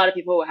know a lot of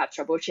people will have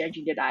trouble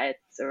changing their diets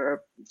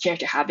or change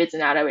their habits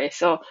in other ways.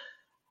 So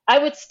I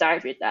would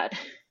start with that.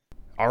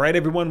 All right,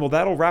 everyone. Well,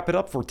 that'll wrap it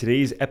up for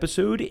today's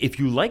episode. If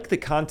you like the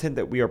content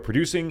that we are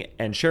producing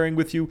and sharing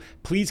with you,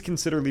 please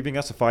consider leaving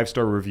us a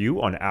 5-star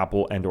review on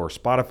Apple and or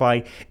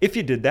Spotify. If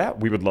you did that,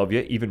 we would love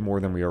you even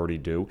more than we already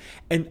do.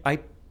 And I'm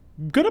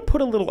going to put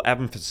a little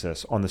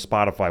emphasis on the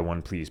Spotify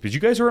one, please, because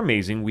you guys are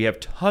amazing. We have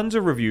tons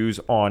of reviews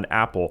on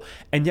Apple,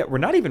 and yet we're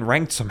not even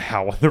ranked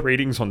somehow on the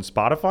ratings on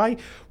Spotify,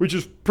 which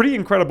is pretty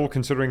incredible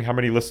considering how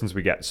many listens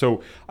we get.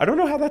 So I don't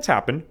know how that's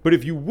happened, but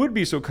if you would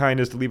be so kind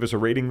as to leave us a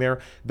rating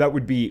there, that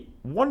would be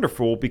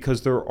wonderful,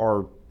 because there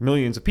are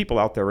millions of people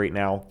out there right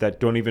now that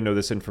don't even know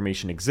this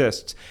information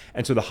exists.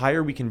 And so the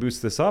higher we can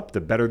boost this up,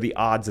 the better the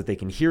odds that they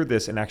can hear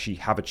this and actually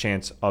have a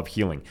chance of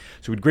healing.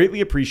 So we'd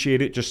greatly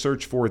appreciate it. Just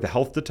search for the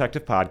Health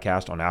Detective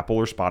Podcast on Apple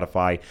or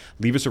Spotify.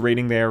 Leave us a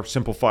rating there.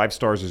 Simple 5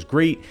 stars is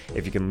great.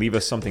 If you can leave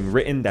us something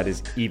written, that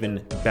is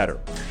even better.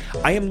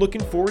 I am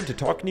looking forward to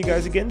talking to you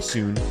guys again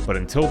soon, but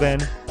until then,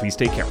 please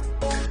take care.